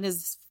dad, and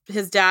his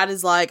dad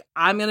is like,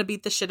 I'm going to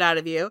beat the shit out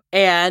of you.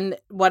 And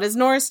what does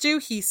Norris do?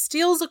 He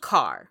steals a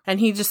car, and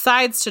he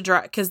decides to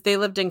drive, because they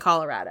lived in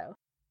Colorado.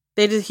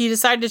 He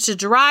decided to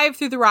drive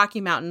through the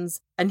Rocky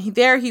Mountains, and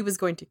he was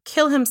going to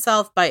kill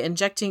himself by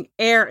injecting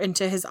air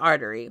into his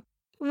artery.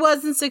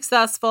 Wasn't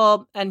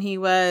successful, and he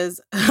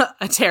was,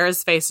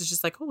 Tara's face is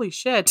just like, holy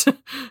shit.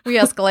 We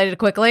escalated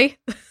quickly.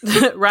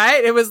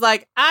 Right? It was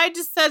like, I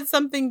just said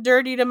something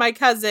dirty to my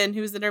cousin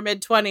who's in her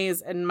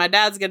mid-20s, and my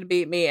dad's going to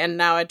beat me, and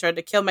now I tried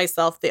to kill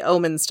myself the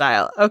Omen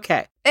style.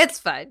 Okay. It's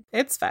fine.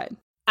 It's fine.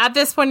 At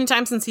this point in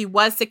time, since he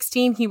was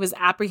 16, he was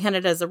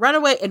apprehended as a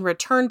runaway and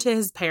returned to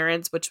his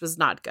parents, which was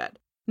not good.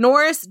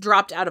 Norris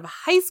dropped out of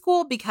high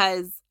school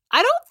because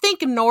I don't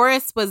think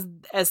Norris was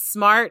as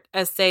smart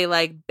as, say,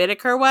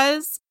 Bittaker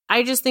was.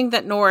 I just think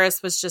that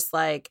Norris was just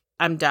like,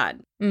 I'm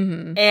done.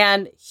 Mm-hmm.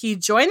 And he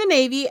joined the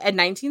Navy in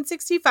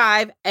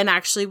 1965 and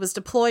actually was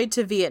deployed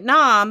to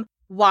Vietnam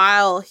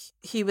while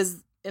he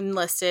was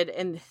enlisted.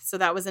 And so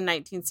that was in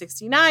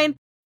 1969.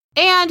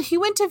 And he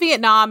went to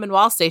Vietnam, and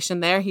while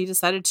stationed there, he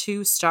decided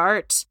to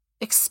start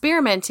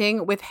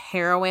experimenting with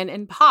heroin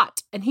and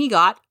pot, and he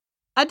got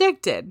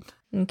addicted.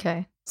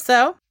 Okay.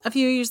 So a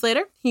few years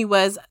later, he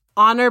was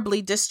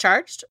honorably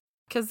discharged,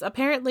 because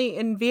apparently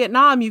in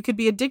Vietnam, you could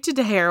be addicted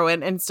to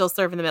heroin and still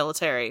serve in the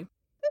military.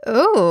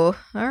 Oh,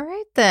 all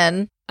right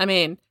then. I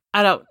mean,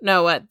 I don't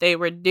know what they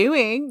were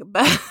doing,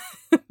 but...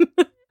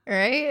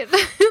 Right?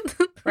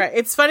 Right.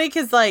 It's funny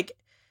because,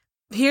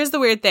 here's the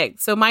weird thing.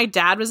 So my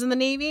dad was in the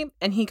Navy,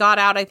 and he got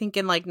out, I think,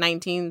 in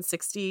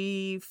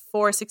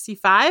 1964,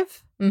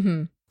 65.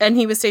 Mm-hmm. And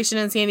he was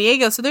stationed in San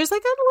Diego. So there's a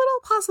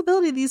little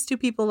possibility these two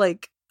people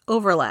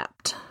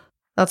overlapped.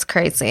 That's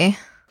crazy.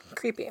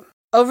 Creepy.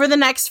 Over the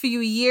next few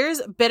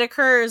years,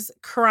 Bittaker's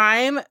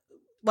crime,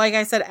 like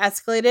I said,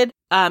 escalated.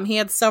 He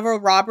had several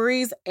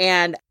robberies,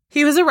 and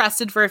he was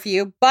arrested for a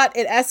few, but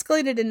it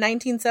escalated in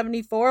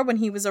 1974 when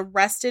he was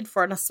arrested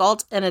for an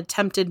assault and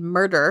attempted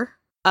murder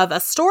of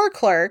a store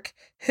clerk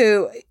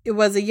who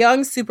was a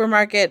young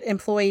supermarket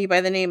employee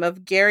by the name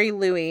of Gary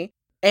Louie.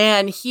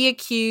 And he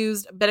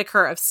accused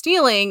Bittaker of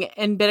stealing,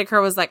 and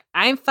Bittaker was like,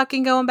 I'm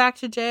fucking going back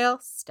to jail.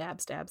 Stab,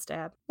 stab,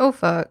 stab. Oh,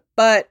 fuck.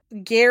 But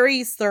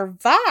Gary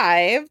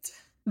survived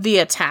the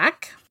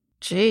attack.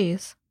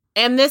 Jeez.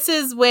 And this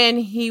is when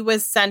he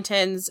was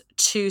sentenced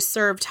to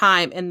serve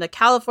time in the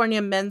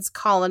California Men's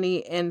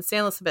Colony in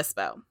San Luis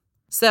Obispo.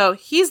 So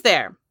he's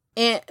there.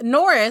 And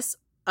Norris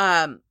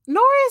kind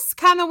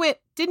of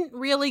didn't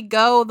really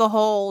go the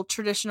whole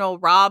traditional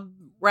rob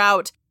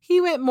route. He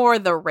went more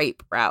the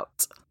rape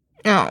route.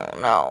 Oh,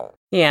 no.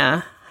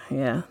 Yeah.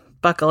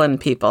 Buckle in,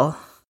 people.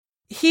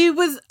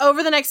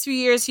 Over the next few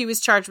years, he was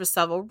charged with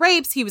several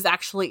rapes. He was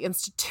actually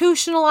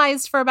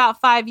institutionalized for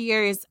about 5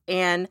 years.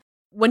 And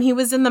when he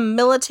was in the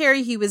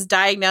military, he was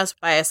diagnosed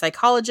by a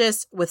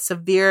psychologist with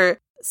severe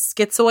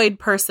schizoid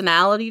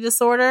personality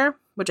disorder,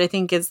 which I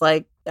think is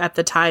like, at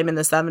the time in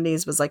the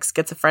 70s, was like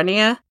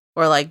schizophrenia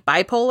or like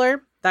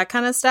bipolar, that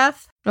kind of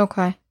stuff.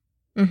 Okay.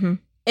 Mm-hmm.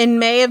 In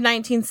May of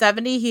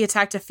 1970, he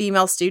attacked a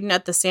female student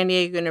at the San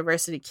Diego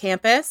University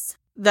campus.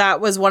 That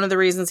was one of the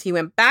reasons he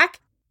went back.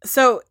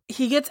 So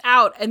he gets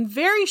out, and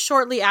very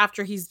shortly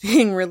after he's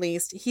being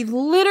released, he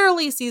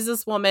literally sees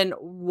this woman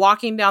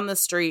walking down the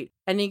street,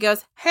 and he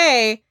goes,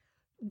 "Hey,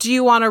 do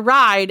you want to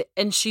ride?"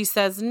 And she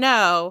says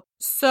no.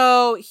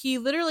 So he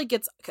literally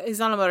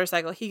he's on a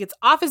motorcycle. He gets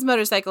off his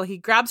motorcycle. He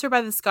grabs her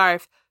by the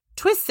scarf,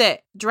 twists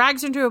it,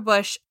 drags her into a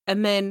bush,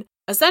 and then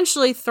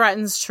essentially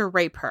threatens to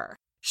rape her.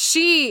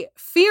 She,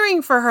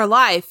 fearing for her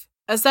life,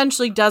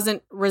 essentially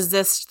doesn't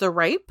resist the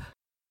rape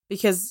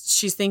because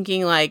she's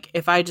thinking, like,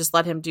 if I just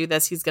let him do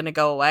this, he's going to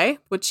go away,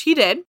 which he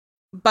did.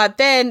 But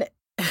then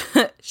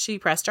she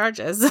pressed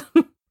charges.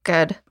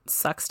 Good.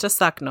 Sucks to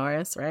suck,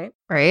 Norris, right?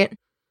 Right.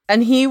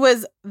 And he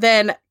was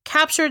then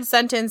captured,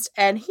 sentenced,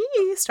 and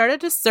he started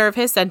to serve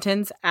his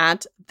sentence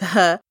at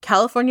the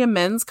California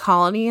Men's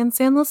Colony in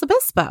San Luis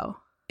Obispo.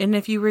 And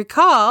if you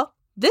recall,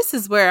 this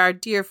is where our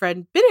dear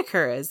friend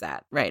Bittaker is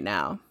at right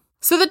now.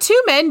 So the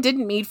two men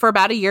didn't meet for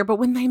about a year, but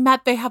when they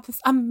met, they have this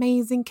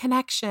amazing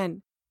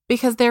connection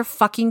because they're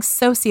fucking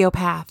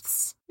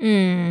sociopaths.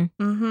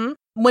 Mm-hmm.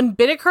 When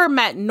Bittaker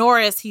met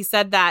Norris, he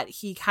said that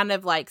he kind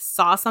of like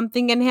saw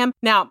something in him.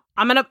 Now,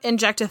 I'm going to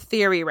inject a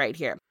theory right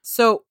here.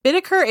 So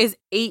Bittaker is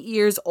 8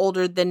 years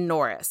older than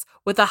Norris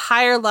with a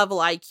higher level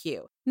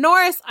IQ.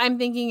 Norris, I'm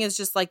thinking, is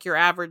just like your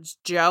average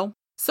Joe.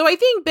 So I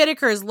think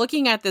Bittaker is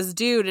looking at this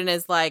dude and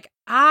is like,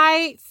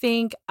 I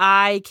think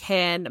I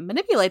can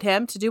manipulate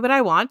him to do what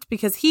I want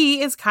because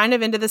he is kind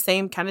of into the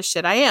same kind of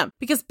shit I am.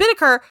 Because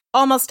Bittaker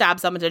almost stabbed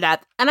someone to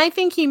death, and I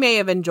think he may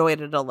have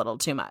enjoyed it a little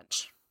too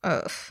much.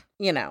 Ugh.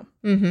 You know.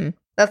 Mm-hmm.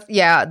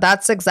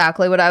 That's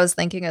exactly what I was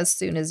thinking as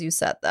soon as you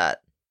said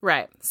that.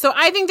 Right. So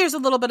I think there's a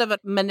little bit of a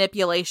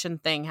manipulation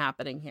thing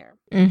happening here.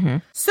 Mm-hmm.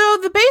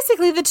 So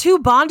basically the two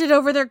bonded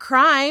over their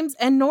crimes,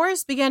 and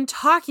Norris began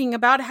talking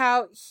about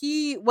how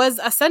he was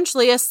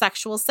essentially a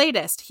sexual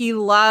sadist. He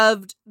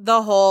loved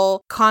the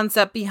whole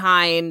concept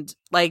behind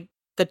like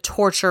the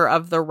torture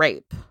of the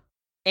rape.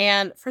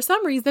 And for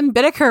some reason,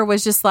 Bittaker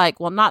was just like,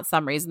 well, not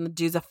some reason. The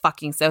dude's a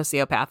fucking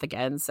sociopath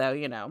again. So,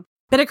 you know,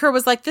 Bittaker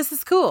was like, this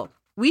is cool.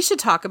 We should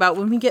talk about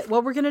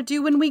what we're going to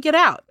do when we get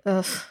out.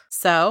 Ugh.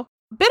 So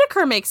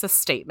Bittaker makes a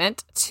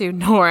statement to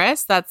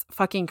Norris that's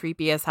fucking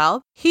creepy as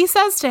hell. He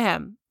says to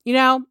him, you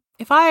know,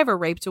 if I ever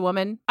raped a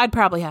woman, I'd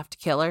probably have to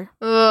kill her.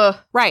 Ugh.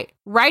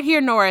 Right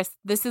here, Norris.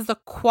 This is a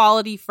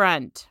quality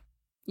friend.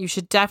 You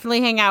should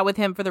definitely hang out with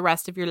him for the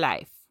rest of your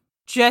life.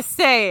 Just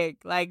saying,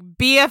 like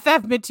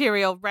BFF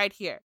material right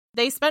here.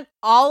 They spent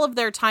all of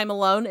their time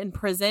alone in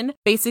prison,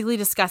 basically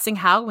discussing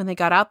how when they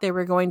got out, they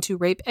were going to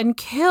rape and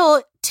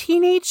kill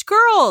teenage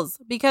girls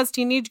because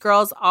teenage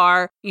girls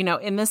are, you know,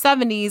 in the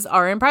 70s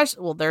are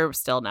impressionable. Well, they're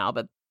still now,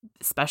 but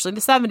especially in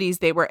the 70s,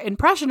 they were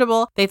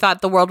impressionable. They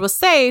thought the world was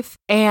safe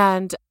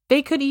and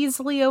they could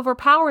easily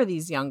overpower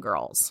these young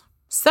girls.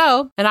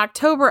 So in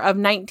October of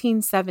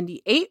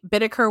 1978,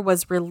 Bittaker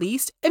was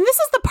released. And this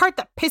is the part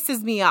that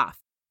pisses me off.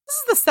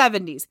 This is the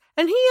 70s,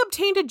 and he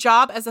obtained a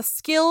job as a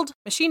skilled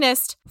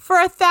machinist for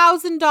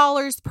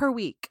 $1,000 per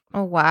week.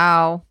 Oh,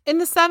 wow. In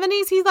the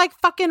 70s, he's like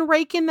fucking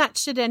raking that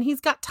shit in.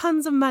 He's got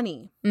tons of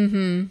money.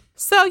 Mm-hmm.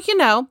 So, you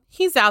know,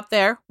 he's out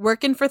there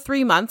working for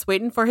 3 months,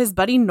 waiting for his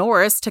buddy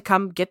Norris to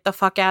come get the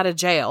fuck out of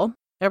jail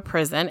or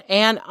prison.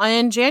 And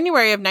in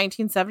January of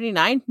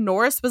 1979,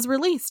 Norris was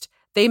released.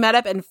 They met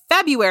up in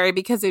February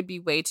because it'd be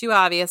way too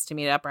obvious to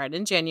meet up right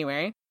in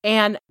January.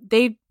 And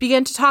they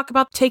began to talk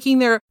about taking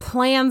their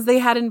plans they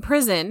had in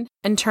prison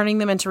and turning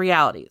them into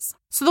realities.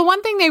 So the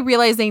one thing they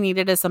realized they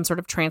needed is some sort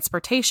of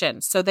transportation.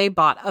 So they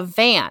bought a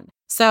van.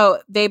 So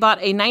they bought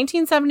a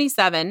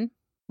 1977,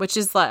 which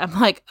is like, I'm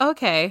like,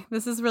 okay,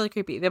 this is really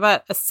creepy. They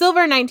bought a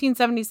silver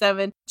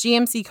 1977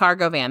 GMC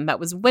cargo van that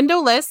was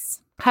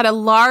windowless, had a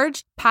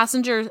large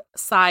passenger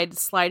side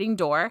sliding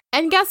door.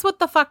 And guess what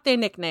the fuck they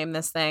nicknamed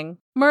this thing?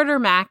 Murder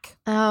Mac.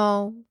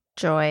 Oh,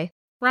 joy.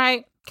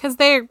 Right? Because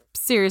they're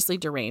seriously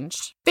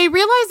deranged. They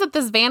realized that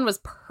this van was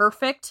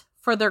perfect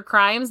for their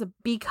crimes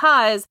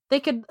because they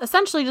could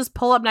essentially just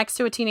pull up next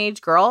to a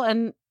teenage girl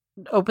and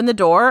open the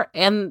door,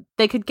 and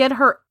they could get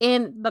her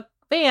in the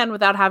van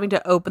without having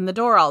to open the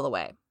door all the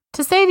way.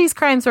 To say these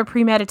crimes were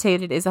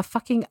premeditated is a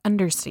fucking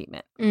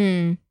understatement.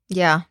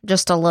 Yeah,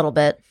 just a little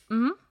bit.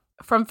 Mm-hmm.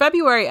 From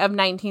February of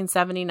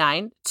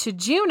 1979 to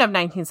June of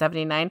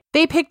 1979,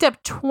 they picked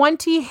up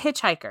 20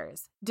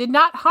 hitchhikers, did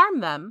not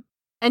harm them,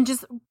 and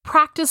just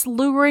practiced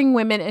luring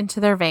women into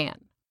their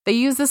van. They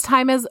used this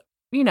time as,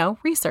 you know,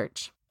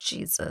 research.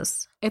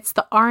 Jesus. It's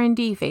the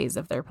R&D phase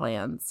of their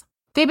plans.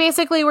 They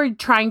basically were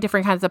trying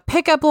different kinds of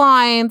pickup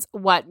lines,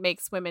 what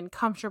makes women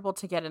comfortable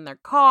to get in their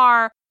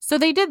car. So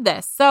they did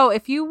this. So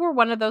if you were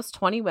one of those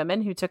 20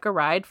 women who took a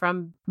ride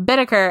from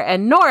Bittaker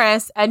and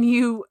Norris and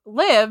you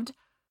lived,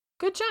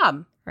 good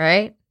job.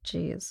 Right?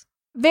 Jeez.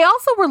 They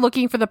also were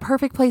looking for the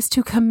perfect place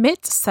to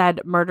commit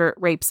said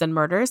rapes and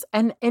murders.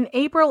 And in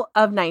April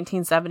of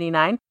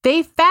 1979,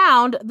 they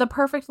found the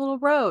perfect little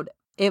road.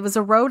 It was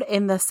a road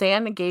in the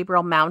San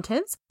Gabriel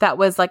Mountains that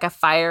was like a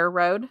fire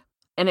road.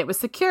 And it was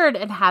secured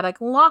and had a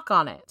lock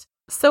on it.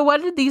 So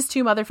what did these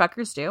two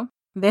motherfuckers do?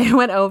 They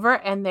went over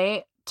and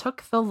they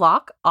took the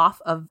lock off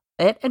of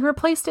it and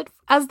replaced it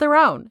as their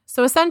own.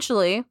 So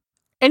essentially,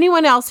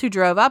 anyone else who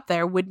drove up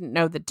there wouldn't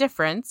know the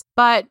difference,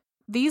 but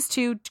these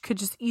two could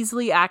just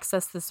easily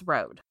access this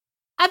road.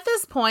 At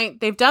this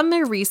point, they've done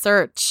their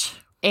research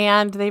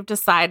and they've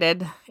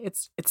decided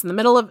it's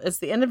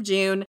the end of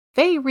June.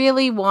 They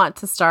really want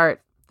to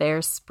start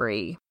their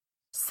spree.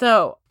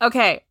 So,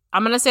 okay.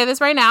 I'm going to say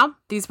this right now.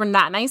 These were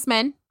not nice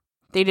men.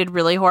 They did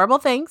really horrible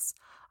things.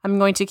 I'm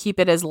going to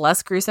keep it as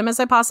less gruesome as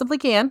I possibly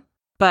can,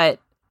 but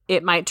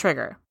it might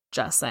trigger,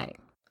 just saying.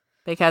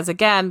 Because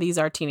again, these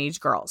are teenage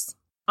girls.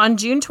 On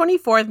June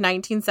 24th,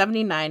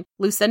 1979,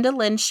 Lucinda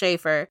Lynn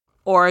Schaefer,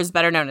 or is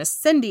better known as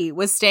Cindy,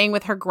 was staying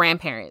with her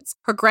grandparents.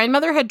 Her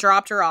grandmother had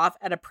dropped her off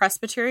at a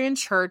Presbyterian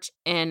church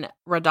in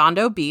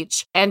Redondo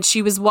Beach, and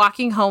she was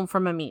walking home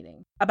from a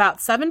meeting. About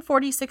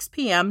 7:46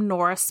 p.m.,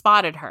 Norris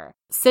spotted her.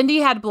 Cindy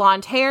had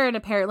blonde hair, and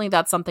apparently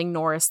that's something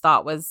Norris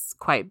thought was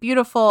quite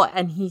beautiful,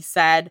 and he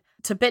said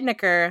to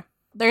Bittaker,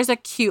 "There's a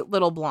cute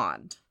little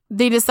blonde."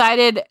 They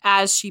decided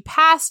as she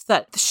passed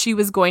that she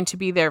was going to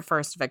be their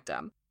first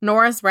victim.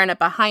 Norris ran up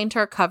behind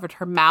her, covered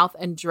her mouth,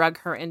 and drug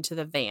her into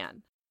the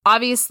van.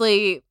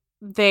 Obviously,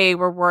 they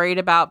were worried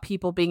about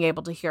people being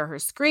able to hear her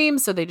scream,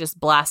 so they just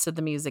blasted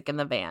the music in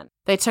the van.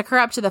 They took her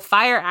up to the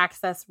fire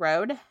access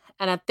road,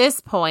 and at this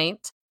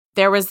point,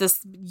 there was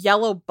this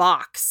yellow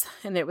box,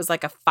 and it was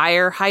like a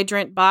fire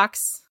hydrant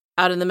box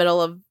out in the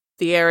middle of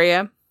the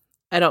area.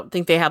 I don't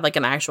think they had like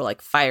an actual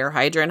like fire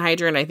hydrant.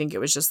 I think it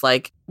was just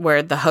like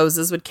where the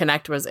hoses would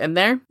connect was in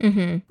there.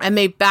 Mm-hmm. And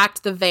they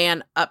backed the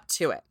van up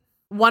to it.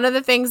 One of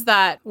the things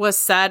that was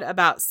said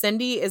about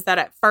Cindy is that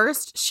at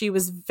first she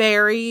was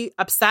very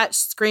upset,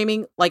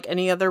 screaming like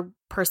any other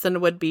person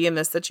would be in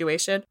this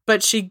situation.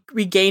 But she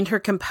regained her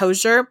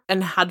composure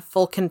and had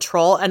full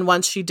control. And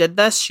once she did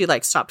this, she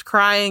like stopped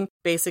crying,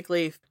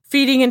 basically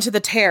feeding into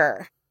the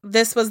terror.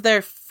 This was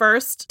their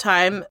first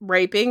time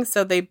raping,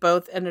 so they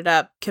both ended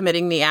up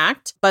committing the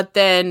act. But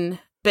then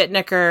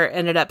Bittaker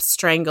ended up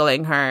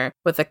strangling her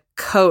with a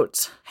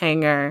coat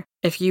hanger.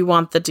 If you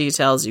want the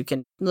details, you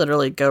can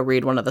literally go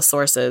read one of the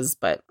sources,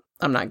 but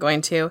I'm not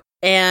going to.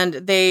 And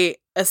they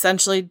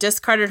essentially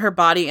discarded her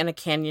body in a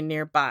canyon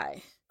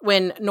nearby.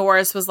 When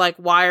Norris was like,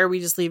 "Why are we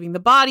just leaving the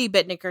body?"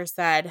 Bittaker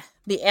said,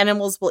 "The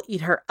animals will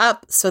eat her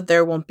up, so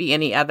there won't be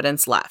any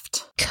evidence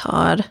left."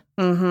 God.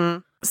 Mm-hmm.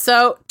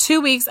 So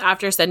 2 weeks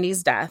after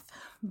Cindy's death,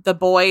 the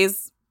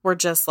boys were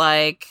just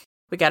like,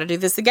 "We got to do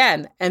this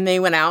again." And they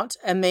went out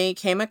and they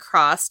came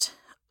across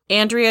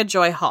Andrea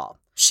Joy Hall.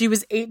 She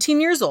was 18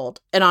 years old.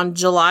 And on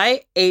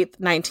July 8th,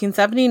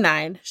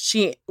 1979,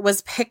 she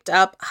was picked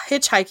up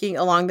hitchhiking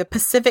along the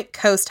Pacific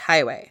Coast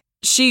Highway.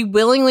 She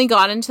willingly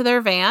got into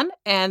their van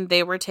and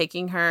they were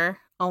taking her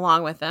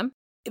along with them.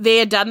 They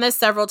had done this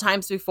several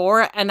times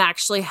before and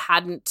actually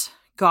hadn't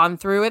gone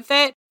through with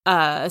it.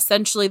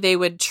 Essentially, they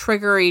would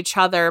trigger each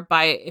other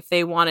by, if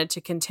they wanted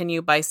to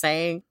continue, by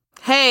saying,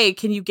 "Hey,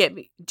 can you get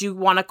me, do you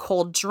want a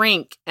cold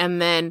drink?"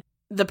 And then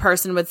the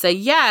person would say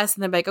yes.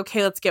 And they'd be like,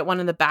 "Okay, let's get one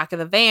in the back of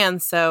the van."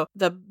 So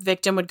the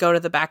victim would go to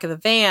the back of the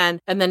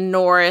van and then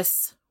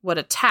Norris would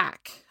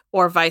attack,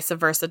 or vice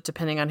versa,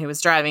 depending on who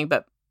was driving.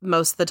 But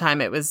most of the time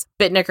it was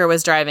Bittaker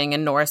was driving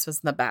and Norris was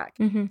in the back.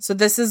 Mm-hmm. So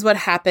this is what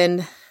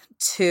happened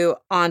to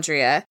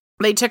Andrea.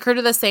 They took her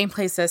to the same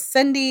place as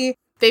Cindy.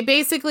 They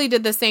basically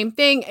did the same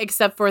thing,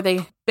 except for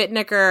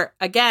Bittaker,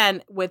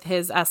 again, with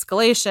his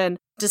escalation,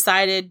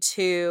 decided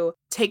to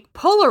take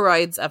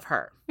Polaroids of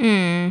her.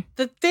 Mm.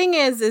 The thing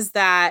is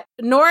that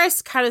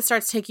Norris kind of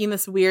starts taking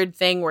this weird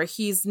thing where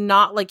he's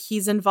not like,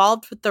 he's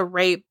involved with the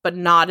rape, but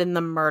not in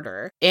the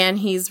murder. And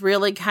he's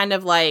really kind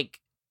of like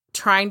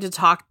trying to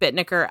talk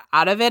Bittaker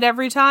out of it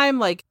every time.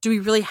 Like, do we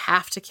really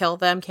have to kill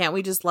them? Can't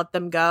we just let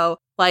them go?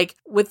 Like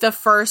with the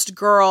first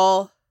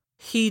girl,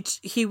 he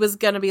was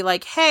going to be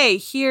like, "Hey,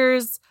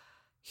 here's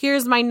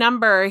my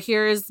number.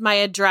 Here's my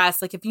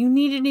address. Like, if you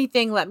need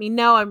anything, let me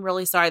know. I'm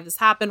really sorry this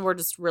happened. We're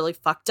just really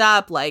fucked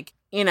up." Like,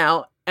 you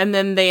know, and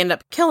then they end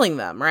up killing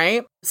them,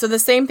 right? So the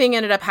same thing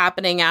ended up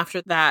happening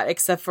after that,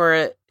 except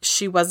for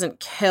she wasn't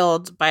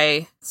killed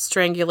by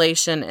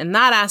strangulation in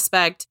that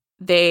aspect.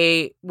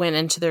 They went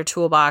into their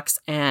toolbox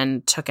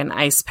and took an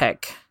ice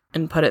pick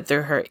and put it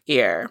through her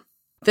ear.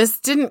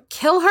 This didn't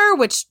kill her,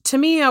 which to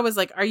me, I was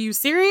like, are you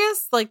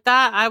serious? Like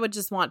that, I would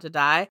just want to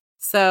die.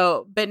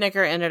 So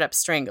Bittaker ended up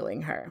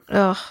strangling her.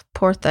 Ugh,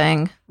 poor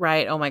thing.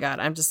 Right. Oh my God.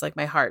 I'm just like,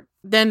 my heart.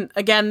 Then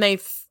again,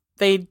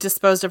 they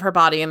disposed of her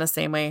body in the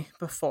same way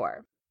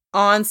before.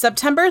 On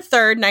September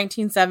 3rd,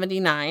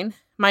 1979,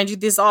 Mind you,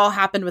 this all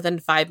happened within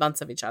 5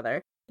 months of each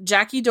other.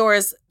 Jackie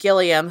Doris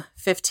Gilliam,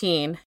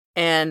 15,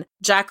 and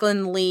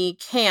Jacqueline Lee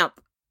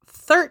Camp,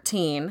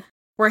 13,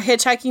 were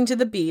hitchhiking to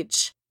the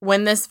beach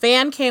when this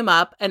van came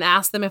up and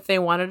asked them if they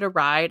wanted a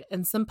ride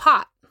and some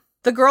pot.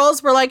 The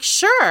girls were like,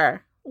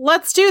 sure,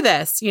 let's do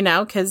this,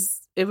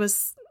 because it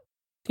was,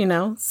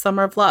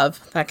 summer of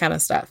love, that kind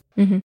of stuff.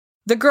 Mm-hmm.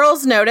 The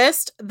girls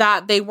noticed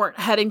that they weren't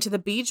heading to the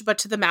beach, but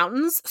to the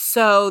mountains,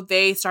 so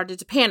they started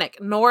to panic.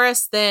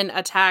 Norris then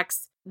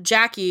attacks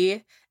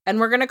Jackie, and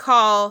we're going to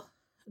call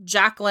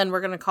Jacqueline,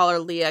 we're going to call her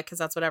Leah, because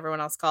that's what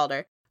everyone else called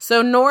her.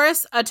 So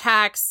Norris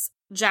attacks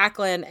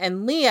Jacqueline,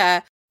 and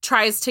Leah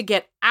tries to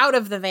get out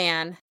of the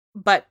van,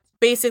 but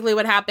basically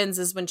what happens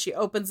is when she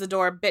opens the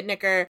door,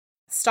 Bittnicker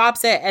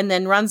stops it and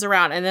then runs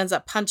around and ends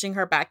up punching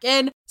her back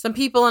in. Some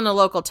people in a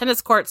local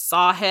tennis court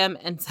saw him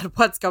and said,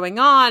 what's going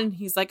on?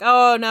 He's like,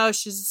 oh no,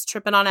 she's just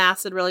tripping on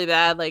acid really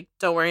bad. Like,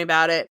 don't worry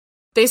about it.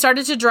 They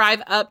started to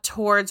drive up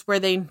towards where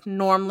they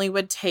normally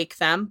would take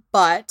them,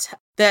 but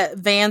the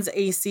van's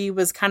AC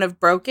was kind of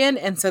broken.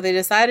 And so they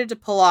decided to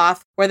pull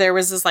off where there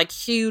was this like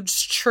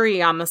huge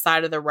tree on the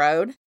side of the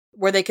road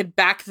where they could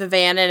back the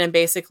van in and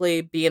basically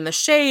be in the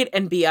shade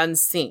and be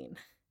unseen.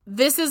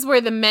 This is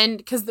where the men,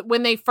 because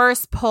when they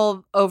first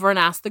pull over and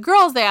ask the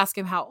girls, they ask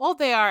him how old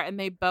they are, and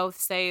they both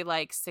say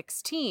like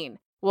 16.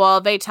 Well,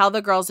 they tell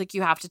the girls, like,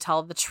 you have to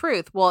tell the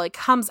truth. Well, it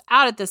comes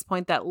out at this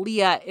point that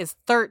Leah is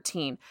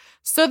 13.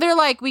 So they're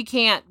like, we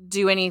can't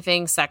do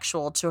anything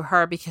sexual to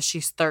her because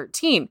she's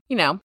 13.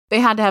 They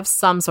had to have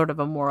some sort of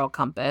a moral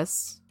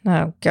compass.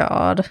 Oh,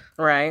 God.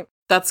 Right.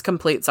 That's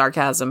complete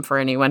sarcasm for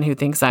anyone who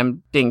thinks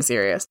I'm being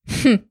serious.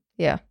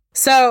 Yeah.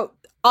 So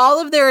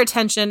all of their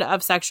attention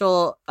of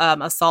sexual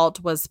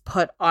assault was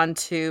put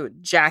onto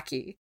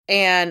Jackie.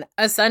 And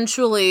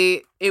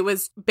essentially, it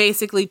was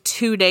basically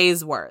 2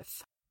 days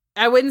worth.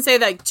 I wouldn't say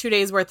like 2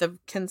 days worth of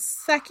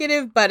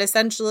consecutive, but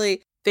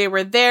essentially they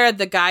were there.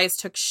 The guys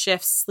took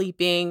shifts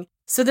sleeping.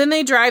 So then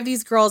they drive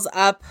these girls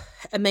up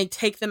and they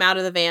take them out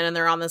of the van and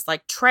they're on this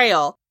like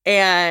trail.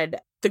 And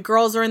the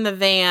girls are in the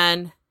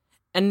van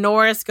and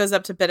Norris goes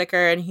up to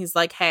Bittaker and he's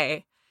like,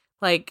 hey,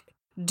 like,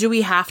 do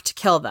we have to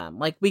kill them?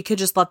 Like, we could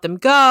just let them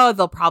go.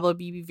 They'll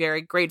probably be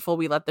very grateful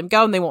we let them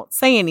go and they won't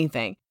say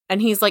anything.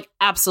 And he's like,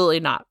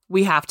 absolutely not.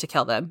 We have to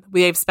kill them.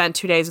 They've spent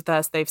 2 days with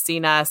us. They've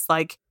seen us,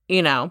 like,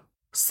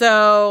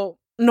 So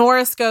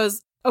Norris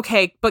goes,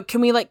 okay, but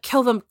can we like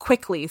kill them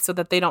quickly so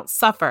that they don't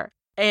suffer?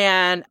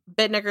 And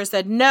Bittnicker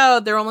said, no,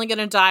 they're only going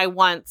to die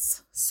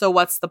once. So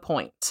what's the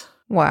point?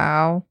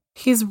 Wow.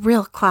 He's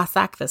real class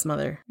act, this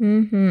mother.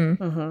 Mm-hmm.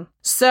 Mm-hmm.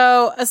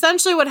 So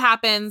essentially what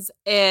happens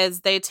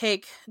is they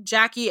take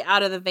Jackie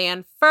out of the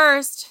van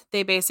first.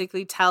 They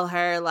basically tell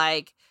her,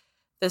 like,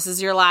 this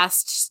is your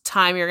last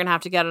time you're going to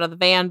have to get out of the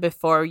van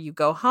before you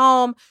go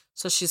home.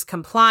 So she's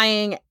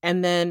complying.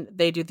 And then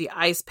they do the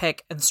ice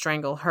pick and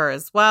strangle her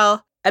as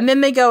well. And then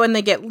they go and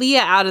they get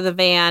Leah out of the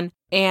van.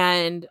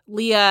 And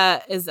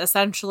Leah is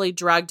essentially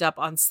drugged up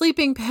on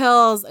sleeping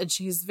pills. And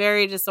she's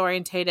very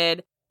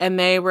disorientated. And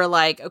they were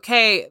like,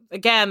 okay,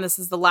 again, this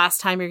is the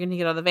last time you're going to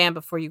get out of the van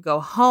before you go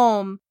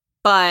home.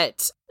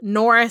 But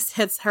Norris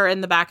hits her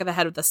in the back of the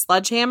head with a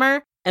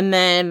sledgehammer. And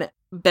then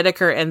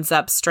Bittaker ends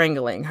up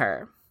strangling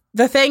her.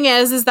 The thing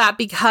is that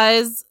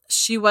because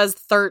she was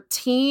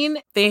 13,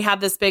 they had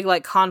this big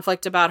like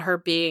conflict about her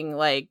being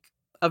like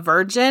a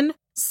virgin.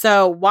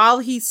 So while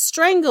he's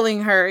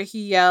strangling her,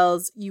 he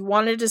yells, you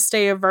wanted to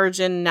stay a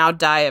virgin, now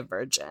die a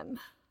virgin.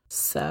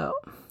 So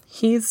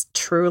he's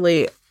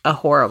truly a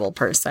horrible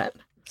person.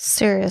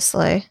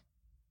 Seriously.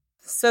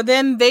 So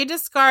then they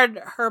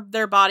discard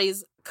their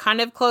bodies kind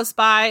of close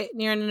by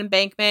near an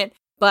embankment,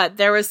 but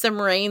there was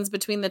some rains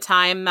between the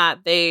time that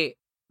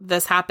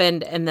this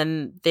happened and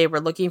then they were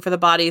looking for the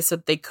bodies, so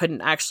they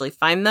couldn't actually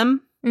find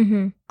them.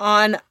 Mm-hmm.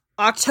 On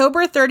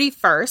October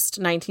 31st,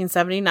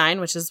 1979,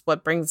 which is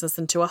what brings us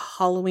into a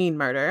Halloween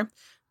murder,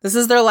 this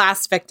is their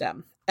last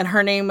victim, and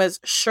her name was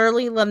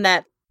Shirley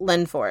Lynette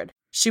Linford.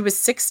 She was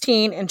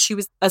 16, and she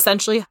was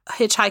essentially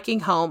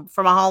hitchhiking home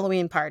from a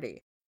Halloween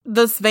party.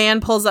 This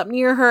van pulls up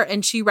near her,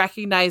 and she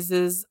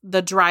recognizes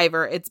the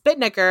driver. It's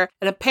Bittnicker,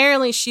 and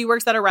apparently she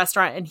works at a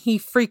restaurant, and he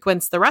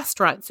frequents the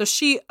restaurant. So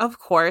she, of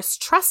course,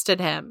 trusted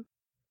him.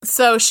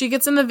 So she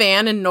gets in the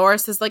van, and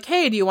Norris is like,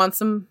 hey, do you want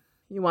some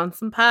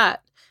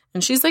pot?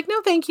 And she's like, no,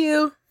 thank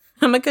you.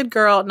 I'm a good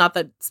girl. Not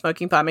that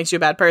smoking pot makes you a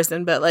bad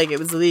person, but like it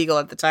was illegal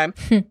at the time,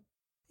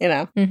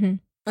 Mm-hmm.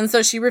 And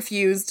so she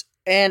refused.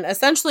 And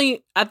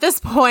essentially at this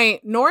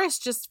point, Norris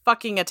just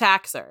fucking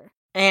attacks her.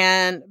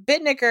 And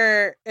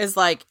Bittnicker is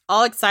like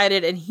all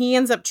excited and he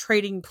ends up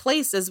trading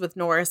places with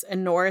Norris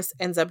and Norris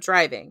ends up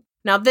driving.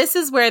 Now, this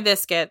is where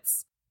this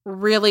gets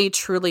really,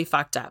 truly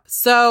fucked up.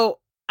 So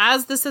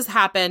as this has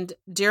happened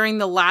during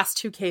the last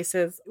two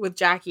cases with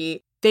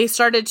Jackie, they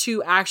started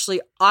to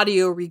actually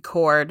audio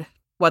record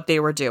what they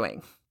were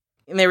doing.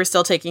 And they were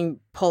still taking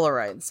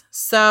Polaroids.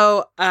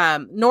 So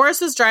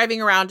Norris is driving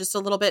around just a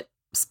little bit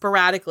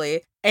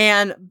sporadically.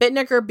 And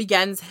Bittnicker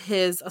begins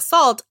his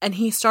assault and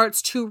he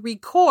starts to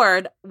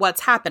record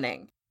what's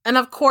happening. And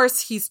of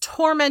course, he's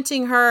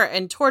tormenting her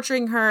and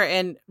torturing her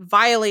and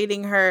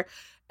violating her.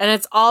 And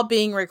it's all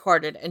being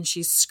recorded. And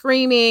she's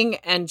screaming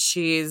and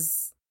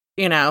she's,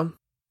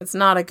 it's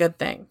not a good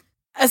thing.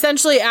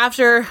 Essentially,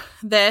 after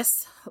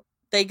this,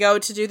 they go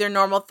to do their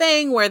normal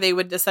thing where they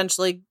would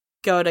essentially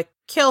go to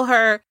kill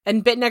her.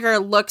 And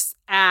Bittner looks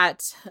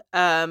at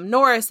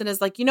Norris and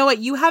is like, you know what?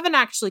 You haven't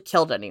actually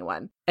killed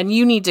anyone and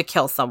you need to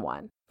kill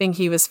someone. I think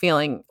he was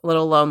feeling a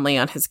little lonely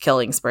on his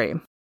killing spree.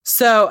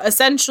 So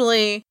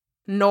essentially,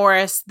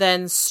 Norris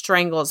then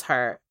strangles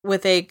her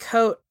with a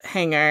coat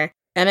hanger.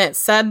 And it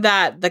said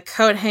that the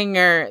coat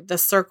hanger, the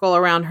circle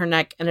around her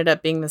neck ended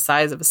up being the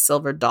size of a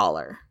silver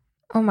dollar.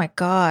 Oh my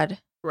God.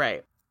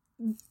 Right.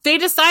 They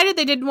decided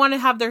they didn't want to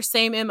have their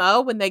same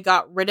MO when they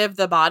got rid of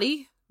the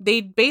body.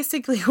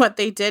 What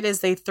they did is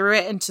they threw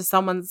it into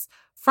someone's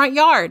front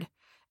yard,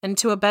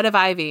 into a bed of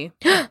ivy.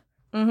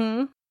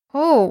 Mm-hmm.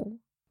 Oh.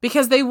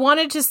 Because they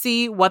wanted to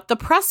see what the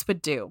press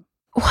would do.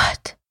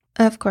 What?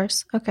 Of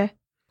course. Okay.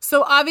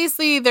 So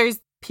obviously there's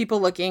people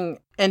looking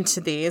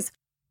into these.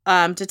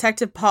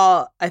 Detective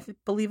Paul, I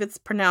believe it's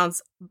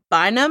pronounced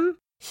Bynum,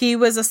 he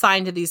was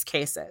assigned to these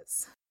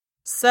cases.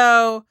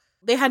 So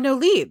they had no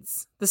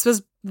leads. This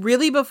was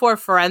really before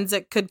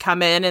forensic could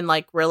come in and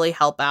really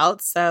help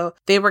out. So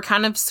they were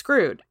kind of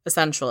screwed,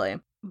 essentially.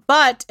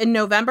 But in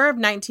November of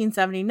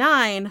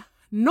 1979,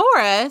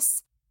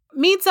 Norris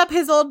meets up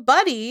his old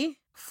buddy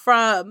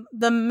from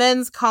the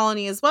men's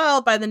colony as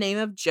well by the name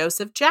of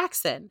Joseph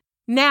Jackson.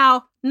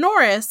 Now,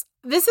 Norris,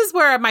 this is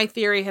where my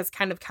theory has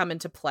kind of come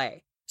into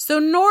play. So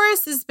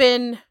Norris has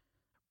been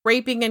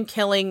raping and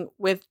killing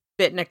with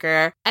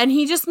Bittner, and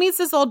he just meets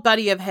this old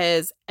buddy of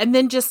his and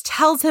then just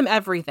tells him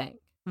everything.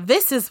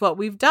 This is what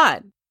we've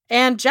done.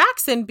 And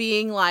Jackson,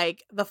 being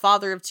the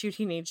father of 2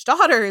 teenage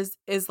daughters,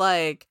 is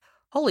like,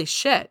 holy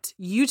shit,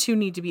 you two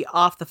need to be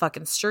off the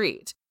fucking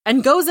street.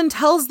 And goes and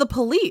tells the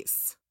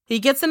police. He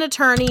gets an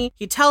attorney.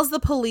 He tells the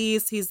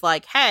police. He's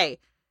like, hey.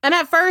 And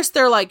at first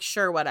they're like,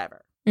 sure,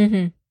 whatever.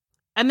 Mm-hmm.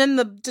 And then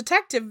the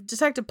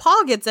detective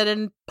Paul gets it,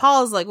 and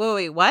Paul's like,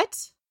 wait,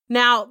 what?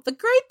 Now, the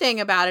great thing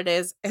about it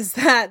is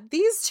that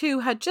these two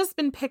had just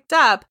been picked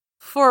up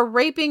for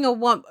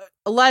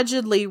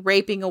allegedly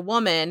raping a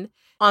woman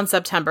on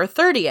September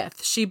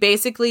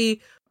 30th.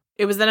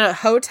 It was in a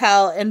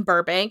hotel in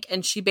Burbank,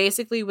 and she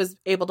basically was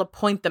able to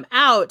point them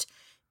out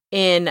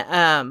in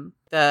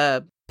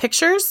the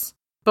pictures.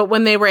 But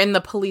when they were in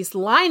the police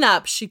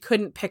lineup, she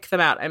couldn't pick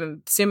them out.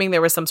 I'm assuming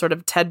there was some sort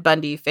of Ted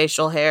Bundy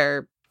facial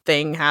hair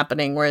thing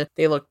happening where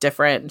they looked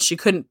different, and she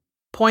couldn't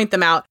point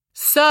them out.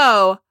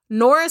 So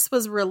Norris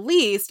was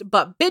released,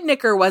 but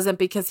Bittner wasn't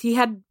because he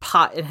had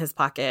pot in his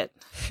pocket.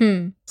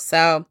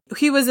 So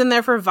he was in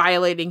there for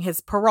violating his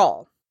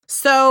parole.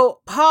 So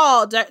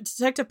Paul,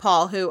 Detective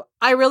Paul, who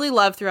I really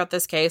love throughout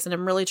this case, and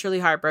I'm really truly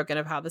heartbroken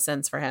of how this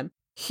ends for him,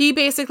 he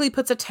basically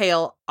puts a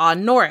tail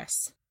on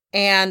Norris.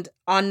 And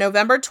on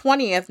November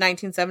 20th,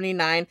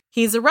 1979,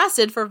 he's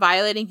arrested for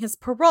violating his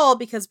parole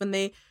because when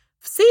they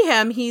see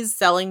him, he's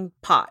selling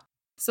pot.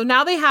 So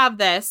now they have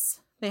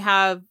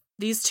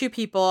these 2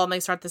 people, and they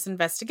start this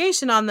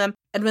investigation on them.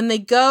 And when they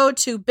go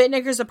to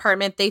Bittner's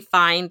apartment, they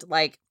find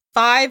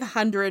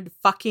 500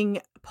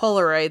 fucking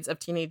Polaroids of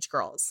teenage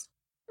girls.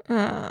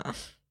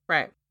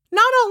 Right.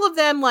 Not all of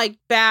them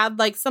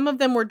bad. Some of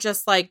them were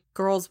just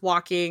girls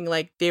walking.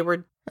 They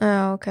were.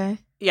 Oh, okay.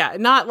 Yeah.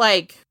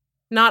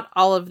 Not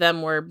all of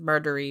them were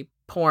murdery,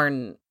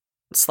 porn,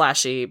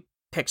 slashy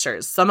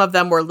pictures. Some of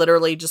them were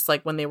literally just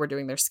when they were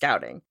doing their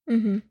scouting.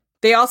 Mm-hmm.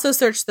 They also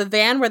searched the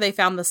van where they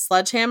found the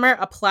sledgehammer,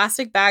 a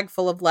plastic bag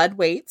full of lead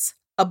weights,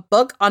 a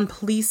book on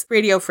police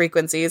radio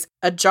frequencies,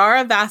 a jar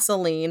of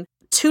Vaseline,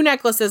 2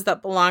 necklaces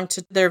that belonged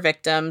to their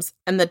victims,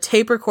 and the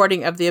tape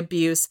recording of the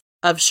abuse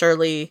of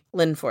Shirley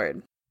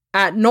Linford.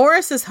 At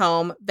Norris's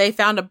home, they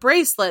found a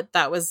bracelet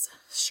that was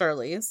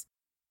Shirley's,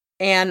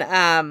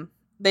 and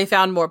they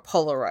found more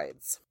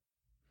Polaroids.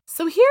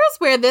 So here's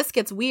where this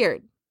gets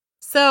weird.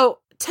 So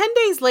 10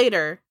 days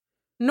later,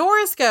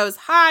 Norris goes,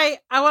 hi,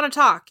 I want to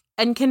talk,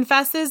 and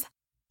confesses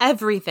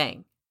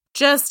everything.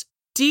 Just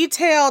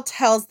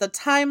tells the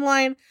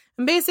timeline.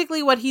 And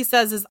basically what he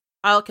says is,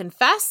 I'll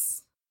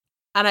confess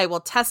and I will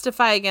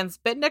testify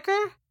against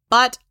Bittner,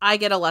 but I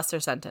get a lesser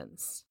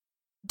sentence.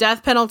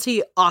 Death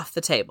penalty off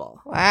the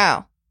table.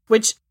 Wow.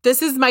 Which,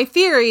 this is my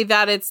theory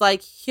that it's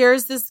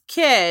here's this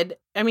kid.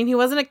 I mean, he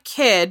wasn't a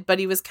kid, but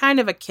he was kind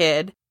of a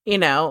kid,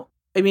 I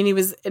mean, he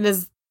was in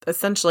his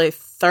essentially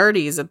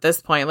 30s at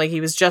this point. He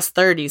was just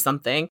 30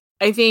 something.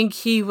 I think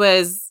he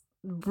was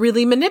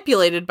really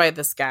manipulated by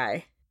this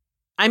guy.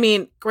 I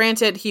mean,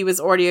 granted, he was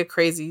already a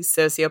crazy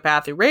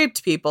sociopath who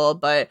raped people,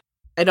 but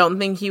I don't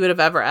think he would have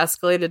ever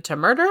escalated to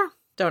murder.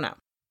 Don't know.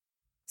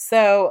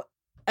 So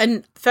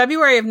in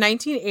February of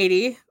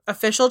 1980,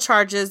 official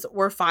charges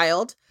were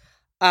filed.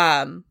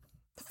 5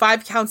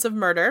 counts of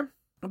murder.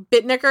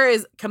 Bittner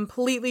is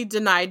completely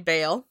denied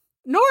bail.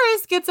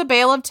 Norris gets a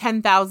bail of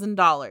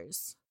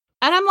 $10,000.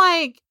 And I'm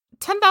like,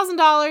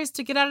 $10,000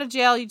 to get out of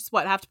jail, you just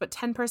have to put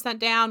 10%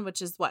 down,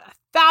 which is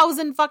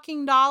 $1,000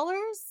 fucking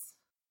dollars?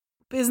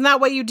 Isn't that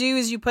what you do,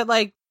 is you put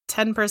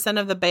 10%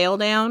 of the bail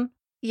down.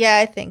 Yeah,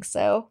 I think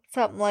so.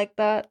 Something like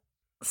that.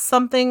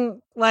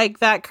 Something like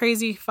that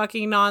crazy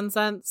fucking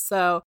nonsense.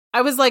 So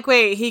I was like,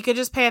 wait, he could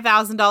just pay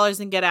 $1,000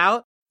 and get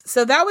out.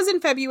 So that was in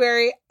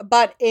February.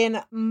 But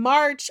in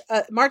March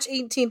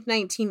 18th,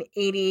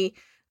 1980,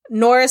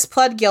 Norris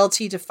pled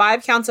guilty to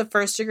 5 counts of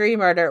first-degree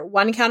murder,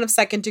 1 count of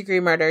second-degree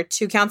murder,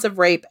 2 counts of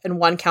rape, and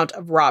 1 count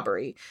of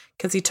robbery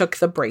because he took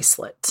the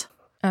bracelet.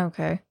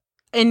 Okay.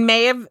 In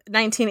May of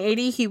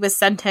 1980, he was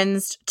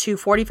sentenced to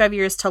 45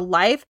 years to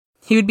life.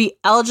 He would be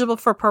eligible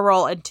for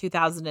parole in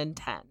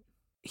 2010.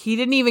 He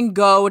didn't even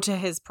go to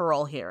his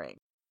parole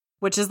hearing,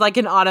 which is like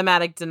an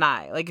automatic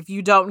deny. Like, if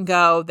you don't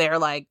go, they're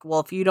like,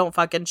 well, if you don't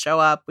fucking show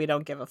up, we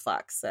don't give a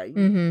fuck. So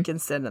you can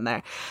sit in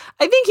there.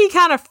 I think he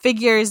kind of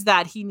figures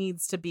that he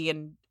needs to be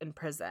in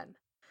prison.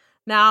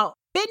 Now,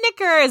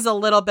 Bitnicker is a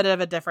little bit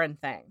of a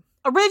different thing.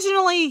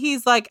 Originally,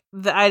 he's like,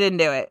 I didn't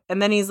do it. And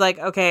then he's like,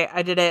 okay,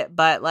 I did it,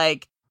 but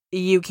like,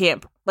 you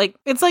can't, like,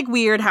 it's like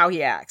weird how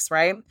he acts,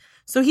 right?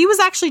 So he was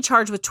actually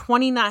charged with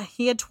 29.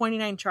 He had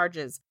 29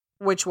 charges,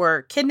 which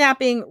were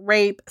kidnapping,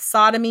 rape,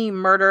 sodomy,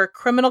 murder,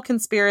 criminal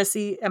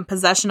conspiracy, and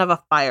possession of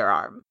a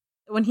firearm.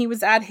 When he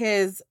was at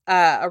his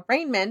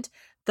arraignment,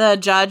 the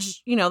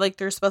judge, you know, like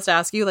they're supposed to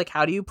ask you, like,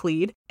 how do you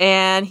plead?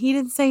 And he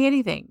didn't say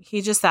anything.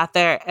 He just sat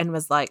there and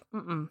was like,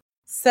 mm-mm.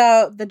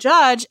 So the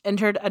judge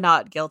entered a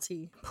not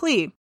guilty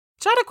plea.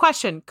 So I had a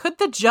question. Could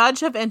the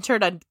judge have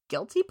entered a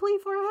guilty plea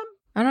for him?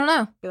 I don't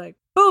know. Be like,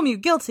 boom, you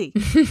guilty.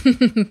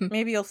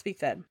 Maybe you'll speak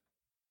then.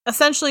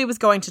 Essentially, it was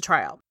going to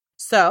trial.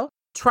 So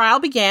trial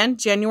began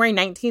January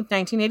 19th,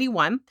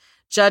 1981.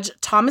 Judge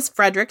Thomas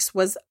Fredericks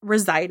was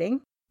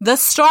residing. The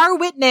star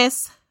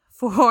witness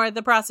for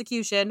the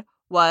prosecution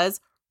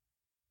was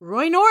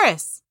Roy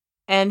Norris,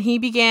 and he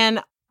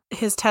began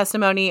his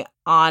testimony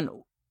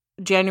on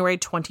January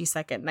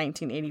 22nd,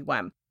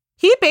 1981.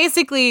 He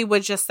basically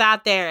was just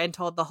sat there and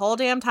told the whole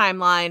damn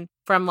timeline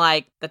from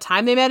like the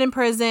time they met in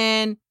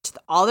prison to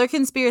all their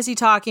conspiracy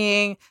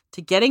talking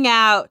to getting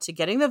out to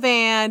getting the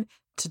van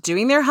to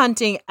doing their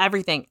hunting,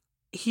 everything.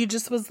 He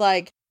just was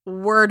like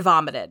word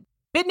vomited.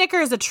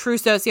 Bitnicker is a true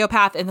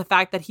sociopath in the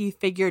fact that he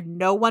figured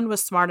no one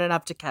was smart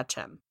enough to catch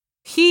him.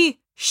 He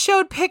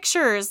showed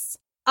pictures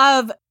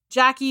of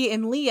Jackie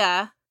and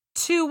Leah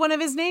to one of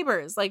his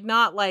neighbors, like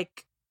not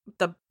like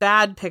the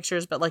bad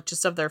pictures, but like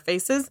just of their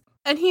faces.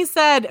 And he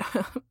said,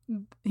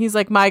 he's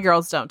like, my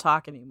girls don't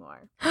talk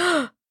anymore.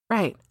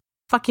 Right.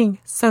 Fucking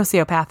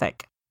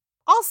sociopathic.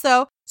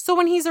 Also, so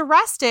when he's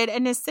arrested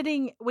and is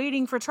sitting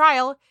waiting for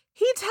trial,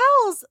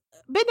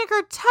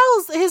 Bitnicker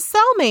tells his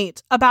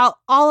cellmate about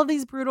all of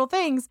these brutal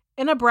things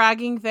in a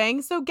bragging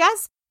thing. So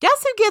guess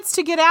who gets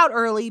to get out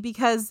early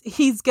because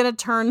he's going to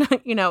turn,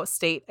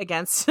 state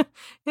against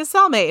his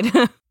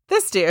cellmate.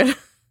 This dude.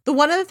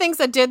 One of the things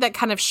that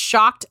kind of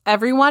shocked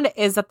everyone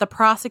is that the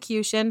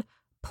prosecution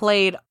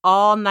played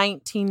all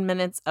 19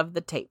 minutes of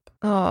the tape.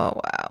 Oh,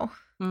 wow.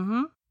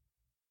 Mm-hmm.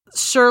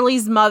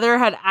 Shirley's mother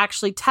had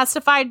actually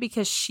testified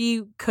because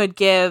she could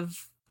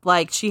give,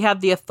 she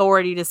had the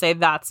authority to say,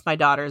 that's my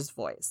daughter's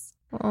voice.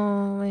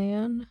 Oh,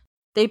 man.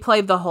 They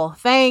played the whole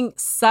thing.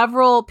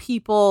 Several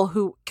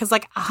people because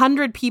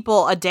 100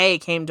 people a day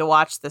came to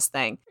watch this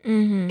thing.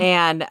 Mm-hmm.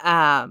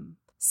 And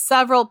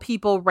several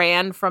people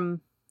ran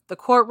from the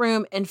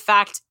courtroom. In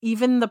fact,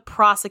 even the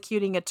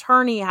prosecuting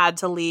attorney had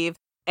to leave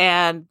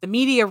and the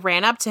media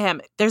ran up to him.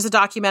 There's a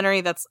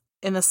documentary that's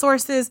in the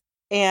sources,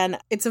 and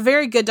it's a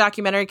very good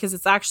documentary because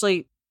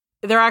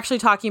they're actually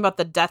talking about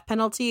the death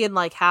penalty and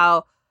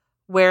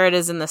where it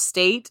is in the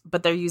state,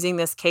 but they're using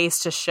this case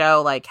to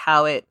show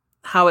how it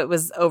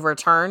was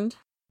overturned.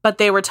 But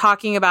they were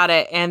talking about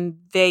it, and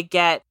they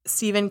get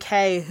Stephen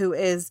Kay, who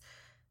is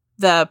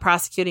the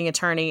prosecuting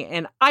attorney,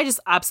 and I just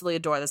absolutely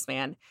adore this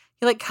man.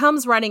 He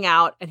comes running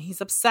out and he's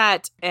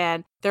upset,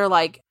 and they're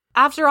like,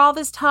 after all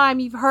this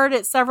time, you've heard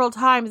it several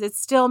times, it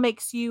still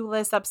makes you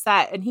less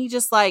upset. And he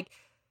just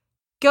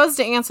goes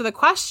to answer the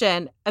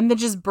question and then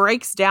just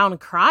breaks down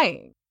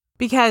crying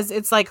because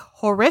it's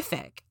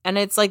horrific. And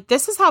it's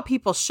this is how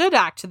people should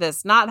act to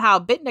this, not how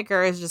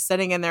Bitnicker is just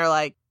sitting in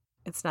there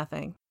it's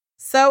nothing.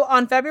 So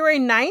on February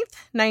 9th,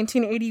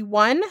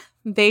 1981,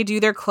 they do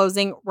their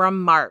closing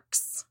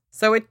remarks.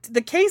 So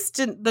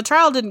the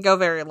trial didn't go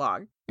very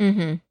long.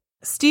 Mm-hmm.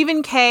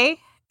 Stephen Kay,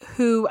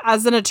 who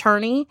as an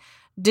attorney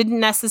didn't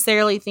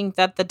necessarily think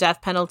that the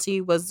death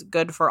penalty was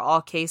good for all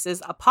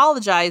cases,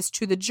 apologized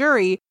to the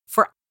jury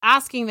for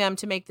asking them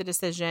to make the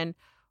decision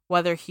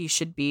whether he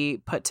should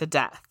be put to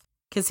death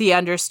because he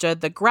understood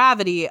the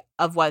gravity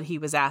of what he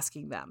was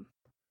asking them.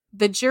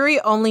 The jury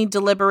only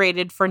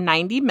deliberated for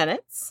 90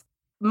 minutes.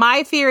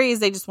 My theory is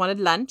they just wanted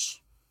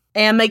lunch,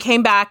 and they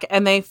came back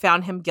and they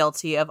found him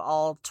guilty of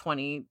all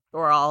 20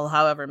 or all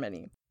however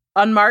many.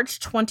 On March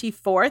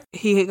 24th,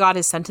 he got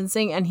his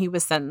sentencing and he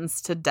was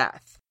sentenced to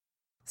death.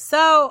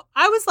 So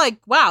I was like,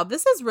 wow,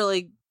 this is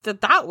really,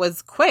 that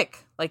was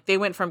quick. They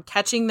went from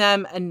catching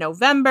them in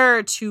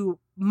November to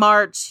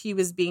March, he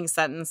was being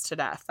sentenced to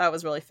death. That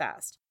was really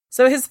fast.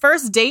 So his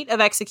first date of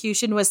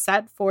execution was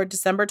set for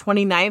December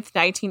 29th,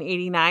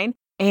 1989.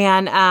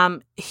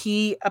 And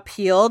he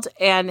appealed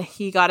and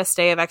he got a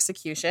stay of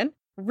execution.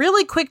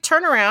 Really quick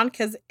turnaround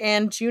because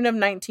in June of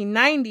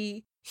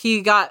 1990,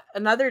 he got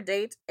another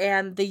date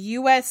and the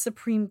U.S.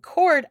 Supreme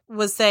Court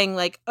was saying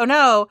like, oh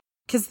no,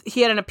 because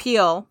he had an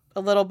appeal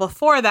a little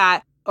before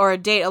that or a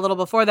date a little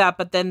before that.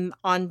 But then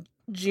on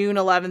June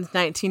 11th,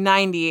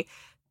 1990,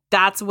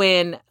 that's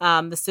when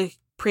the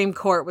Supreme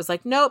Court was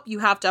like, nope, you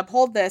have to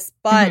uphold this.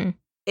 But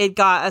it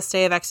got a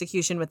stay of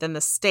execution within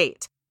the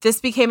state.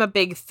 This became a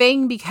big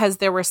thing because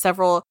there were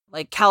several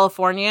like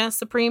California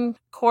Supreme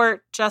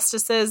Court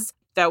justices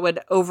that would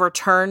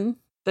overturn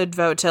the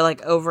vote to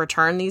like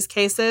overturn these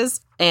cases.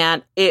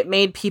 And it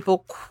made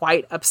people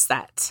quite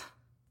upset.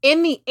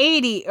 In the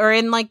 80s or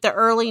in like the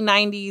early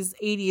 90s,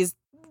 80s,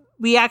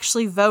 we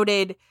actually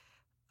voted.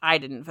 I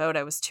didn't vote.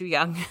 I was too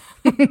young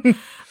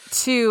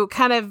to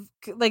kind of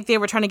like they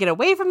were trying to get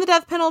away from the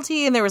death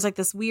penalty. And there was like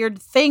this weird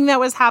thing that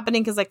was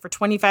happening because like for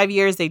 25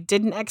 years they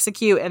didn't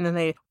execute. And then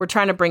they were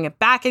trying to bring it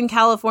back in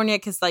California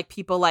because like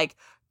people like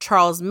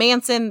Charles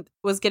Manson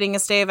was getting a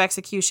stay of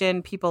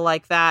execution, people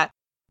like that.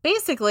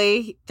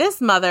 Basically,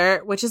 this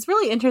mother, which is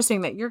really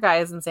interesting that your guy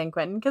is in San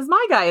Quentin because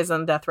my guy is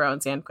on death row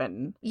in San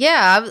Quentin.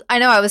 Yeah, I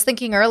know. I was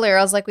thinking earlier,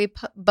 I was like, we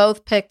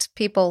both picked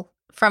people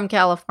from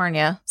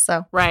California.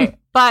 So right.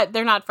 But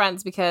they're not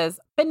friends because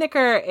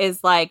Bittner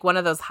is like one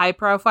of those high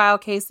profile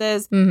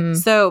cases.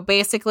 So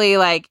basically,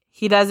 like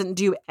he doesn't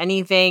do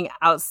anything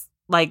else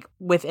like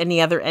with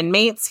any other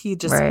inmates. He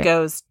just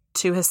goes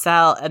to his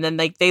cell and then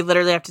like they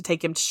literally have to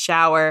take him to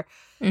shower.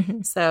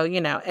 So,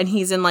 you know, and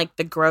he's in like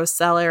the gross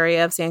cell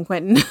area of San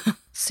Quentin.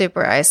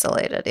 Super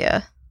isolated,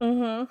 yeah.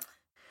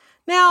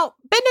 Now,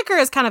 Bittner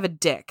is kind of a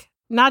dick,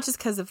 not just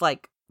because of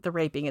like the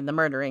raping and the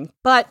murdering,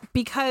 but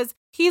because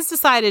he's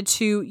decided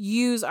to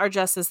use our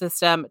justice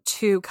system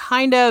to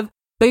kind of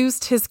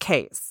boost his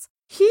case.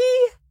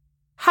 He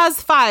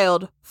has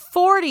filed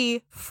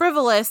 40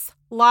 frivolous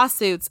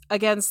lawsuits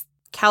against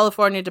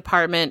California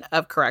Department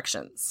of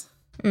Corrections.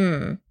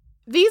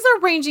 These are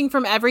ranging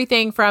from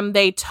everything from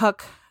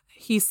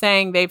he's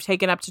saying they've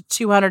taken up to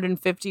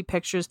 250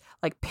 pictures,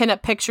 like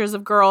pinup pictures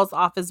of girls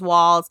off his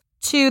walls,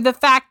 to the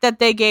fact that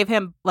they gave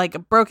him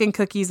like broken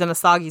cookies and a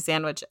soggy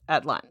sandwich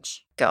at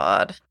lunch.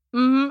 God.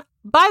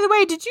 By the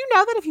way, did you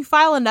know that if you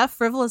file enough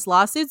frivolous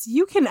lawsuits,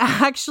 you can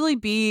actually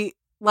be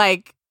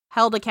like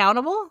held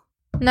accountable?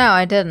 No,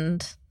 I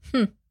didn't.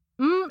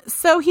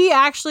 So he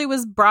actually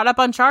was brought up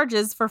on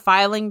charges for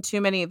filing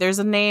too many. There's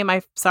a name.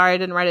 Sorry, I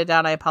didn't write it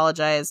down. I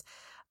apologize.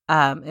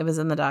 It was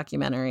in the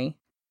documentary.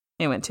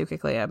 It went too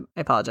quickly. I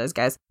apologize,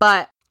 guys.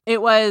 But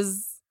it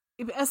was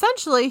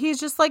essentially he's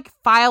just like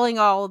filing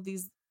all of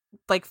these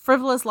like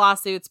frivolous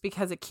lawsuits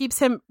because it keeps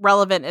him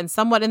relevant and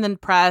somewhat in the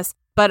press.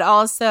 But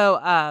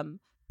also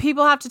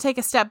people have to take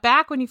a step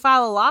back when you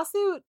file a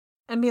lawsuit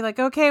and be like,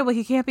 okay, well,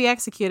 he can't be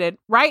executed.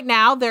 Right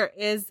now,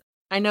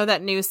 I know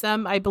that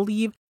Newsom, I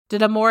believe,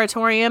 did a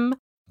moratorium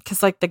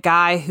because like the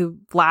guy who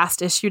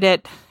last issued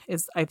it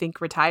is, I think,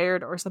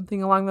 retired or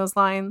something along those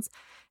lines,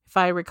 if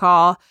I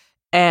recall.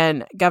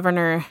 And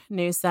Governor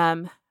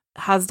Newsom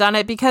has done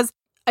it because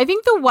I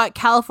think what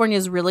California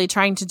is really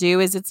trying to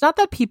do is it's not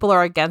that people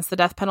are against the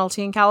death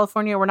penalty in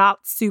California. We're not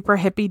super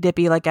hippy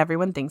dippy like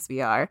everyone thinks we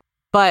are.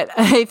 But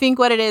I think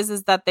what it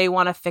is that they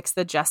want to fix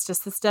the justice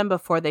system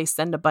before they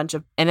send a bunch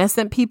of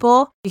innocent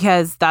people,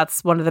 because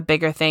that's one of the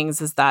bigger things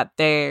is that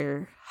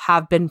there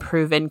have been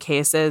proven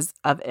cases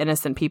of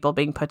innocent people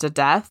being put to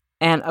death.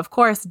 And of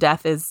course,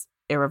 death is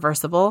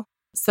irreversible.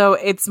 So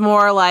it's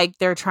more like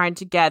they're trying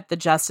to get the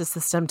justice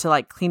system to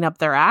like clean up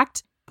their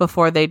act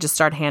before they just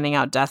start handing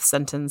out death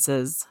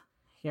sentences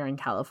here in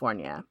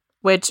California,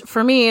 which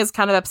for me is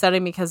kind of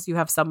upsetting because you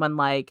have someone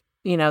like,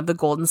 you know, the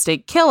Golden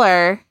State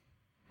Killer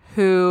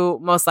who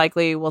most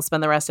likely will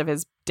spend the rest of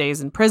his days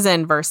in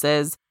prison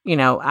versus, you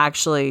know,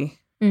 actually,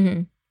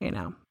 you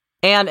know,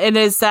 and it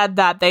is said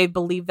that they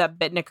believe that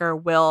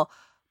Bittner will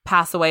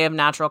pass away of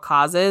natural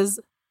causes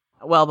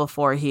well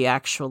before he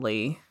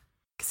actually...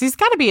 Because he's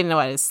got to be in,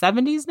 his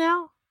 70s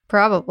now?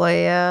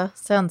 Probably, yeah.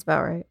 Sounds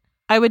about right.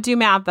 I would do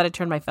math, but I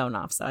turned my phone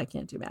off, so I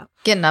can't do math.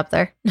 Getting up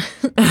there.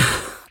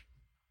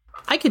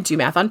 I could do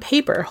math on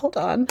paper. Hold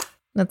on.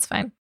 That's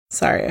fine.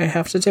 Sorry, I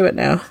have to do it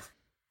now.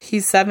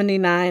 He's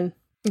 79.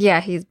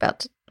 Yeah, he's about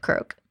to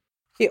croak.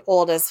 The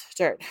old as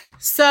dirt.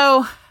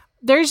 So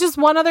there's just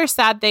one other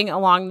sad thing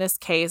along this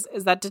case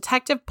is that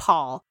Detective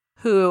Paul,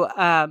 who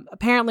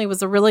apparently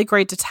was a really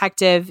great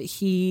detective,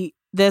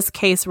 this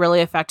case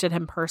really affected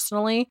him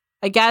personally.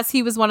 I guess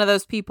he was one of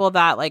those people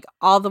that like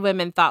all the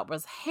women thought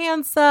was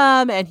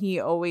handsome and he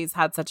always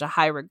had such a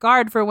high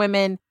regard for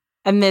women.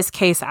 And this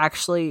case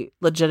actually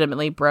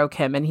legitimately broke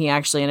him and he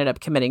actually ended up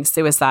committing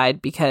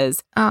suicide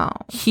because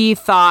he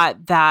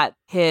thought that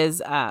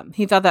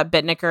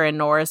Bittner and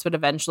Norris would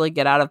eventually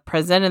get out of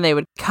prison and they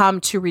would come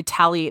to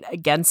retaliate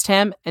against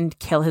him and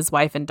kill his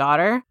wife and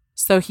daughter.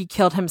 So he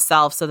killed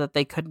himself so that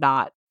they could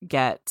not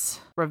get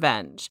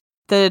revenge.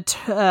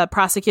 The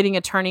prosecuting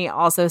attorney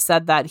also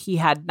said that he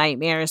had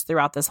nightmares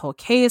throughout this whole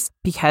case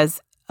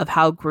because of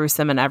how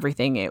gruesome and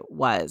everything it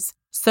was.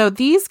 So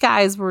these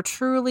guys were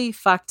truly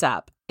fucked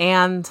up.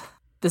 and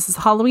this is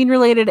Halloween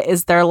related,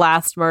 is their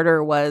last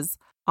murder was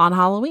on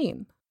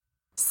Halloween.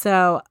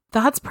 So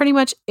that's pretty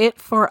much it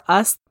for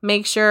us.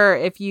 Make sure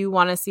if you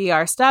want to see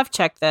our stuff,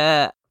 check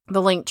the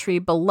link tree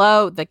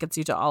below that gets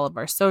you to all of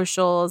our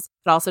socials.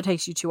 It also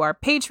takes you to our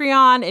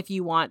Patreon. If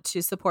you want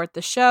to support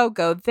the show,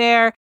 go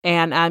there.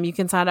 And you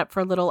can sign up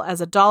for little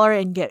as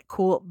 $1 and get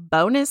cool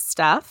bonus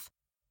stuff.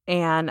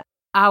 And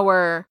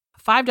our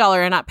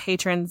 $5 and up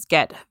patrons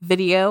get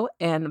video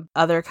and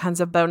other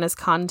kinds of bonus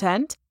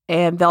content.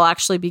 And they'll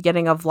actually be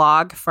getting a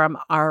vlog from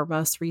our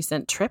most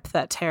recent trip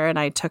that Tara and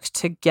I took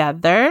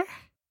together.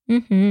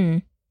 Mm-hmm.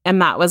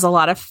 And that was a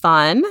lot of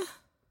fun.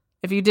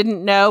 If you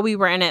didn't know, we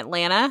were in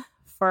Atlanta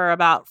for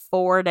about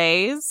 4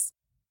 days.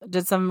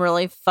 Did some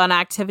really fun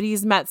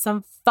activities, met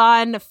some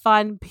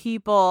fun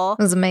people.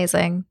 It was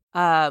amazing. We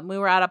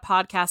were at a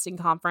podcasting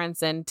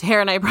conference, and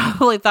Tara and I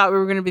probably thought we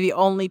were going to be the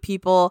only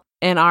people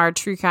in our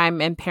true crime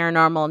and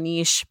paranormal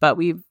niche, but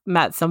we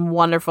met some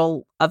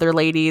wonderful other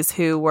ladies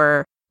who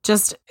were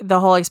just, the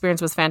whole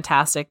experience was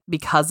fantastic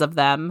because of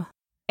them.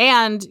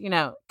 And,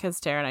 because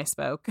Tara and I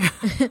spoke.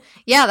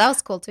 Yeah, that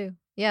was cool too.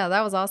 Yeah,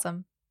 that was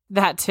awesome.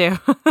 That too.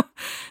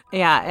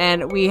 Yeah,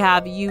 and we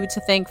have you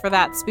to thank for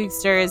that,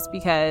 Spooksters,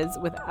 because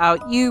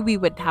without you, we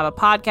wouldn't have a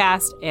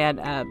podcast. And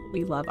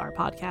we love our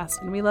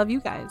podcast, and we love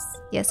you guys.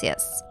 Yes.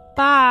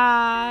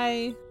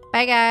 Bye.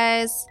 Bye,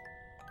 guys.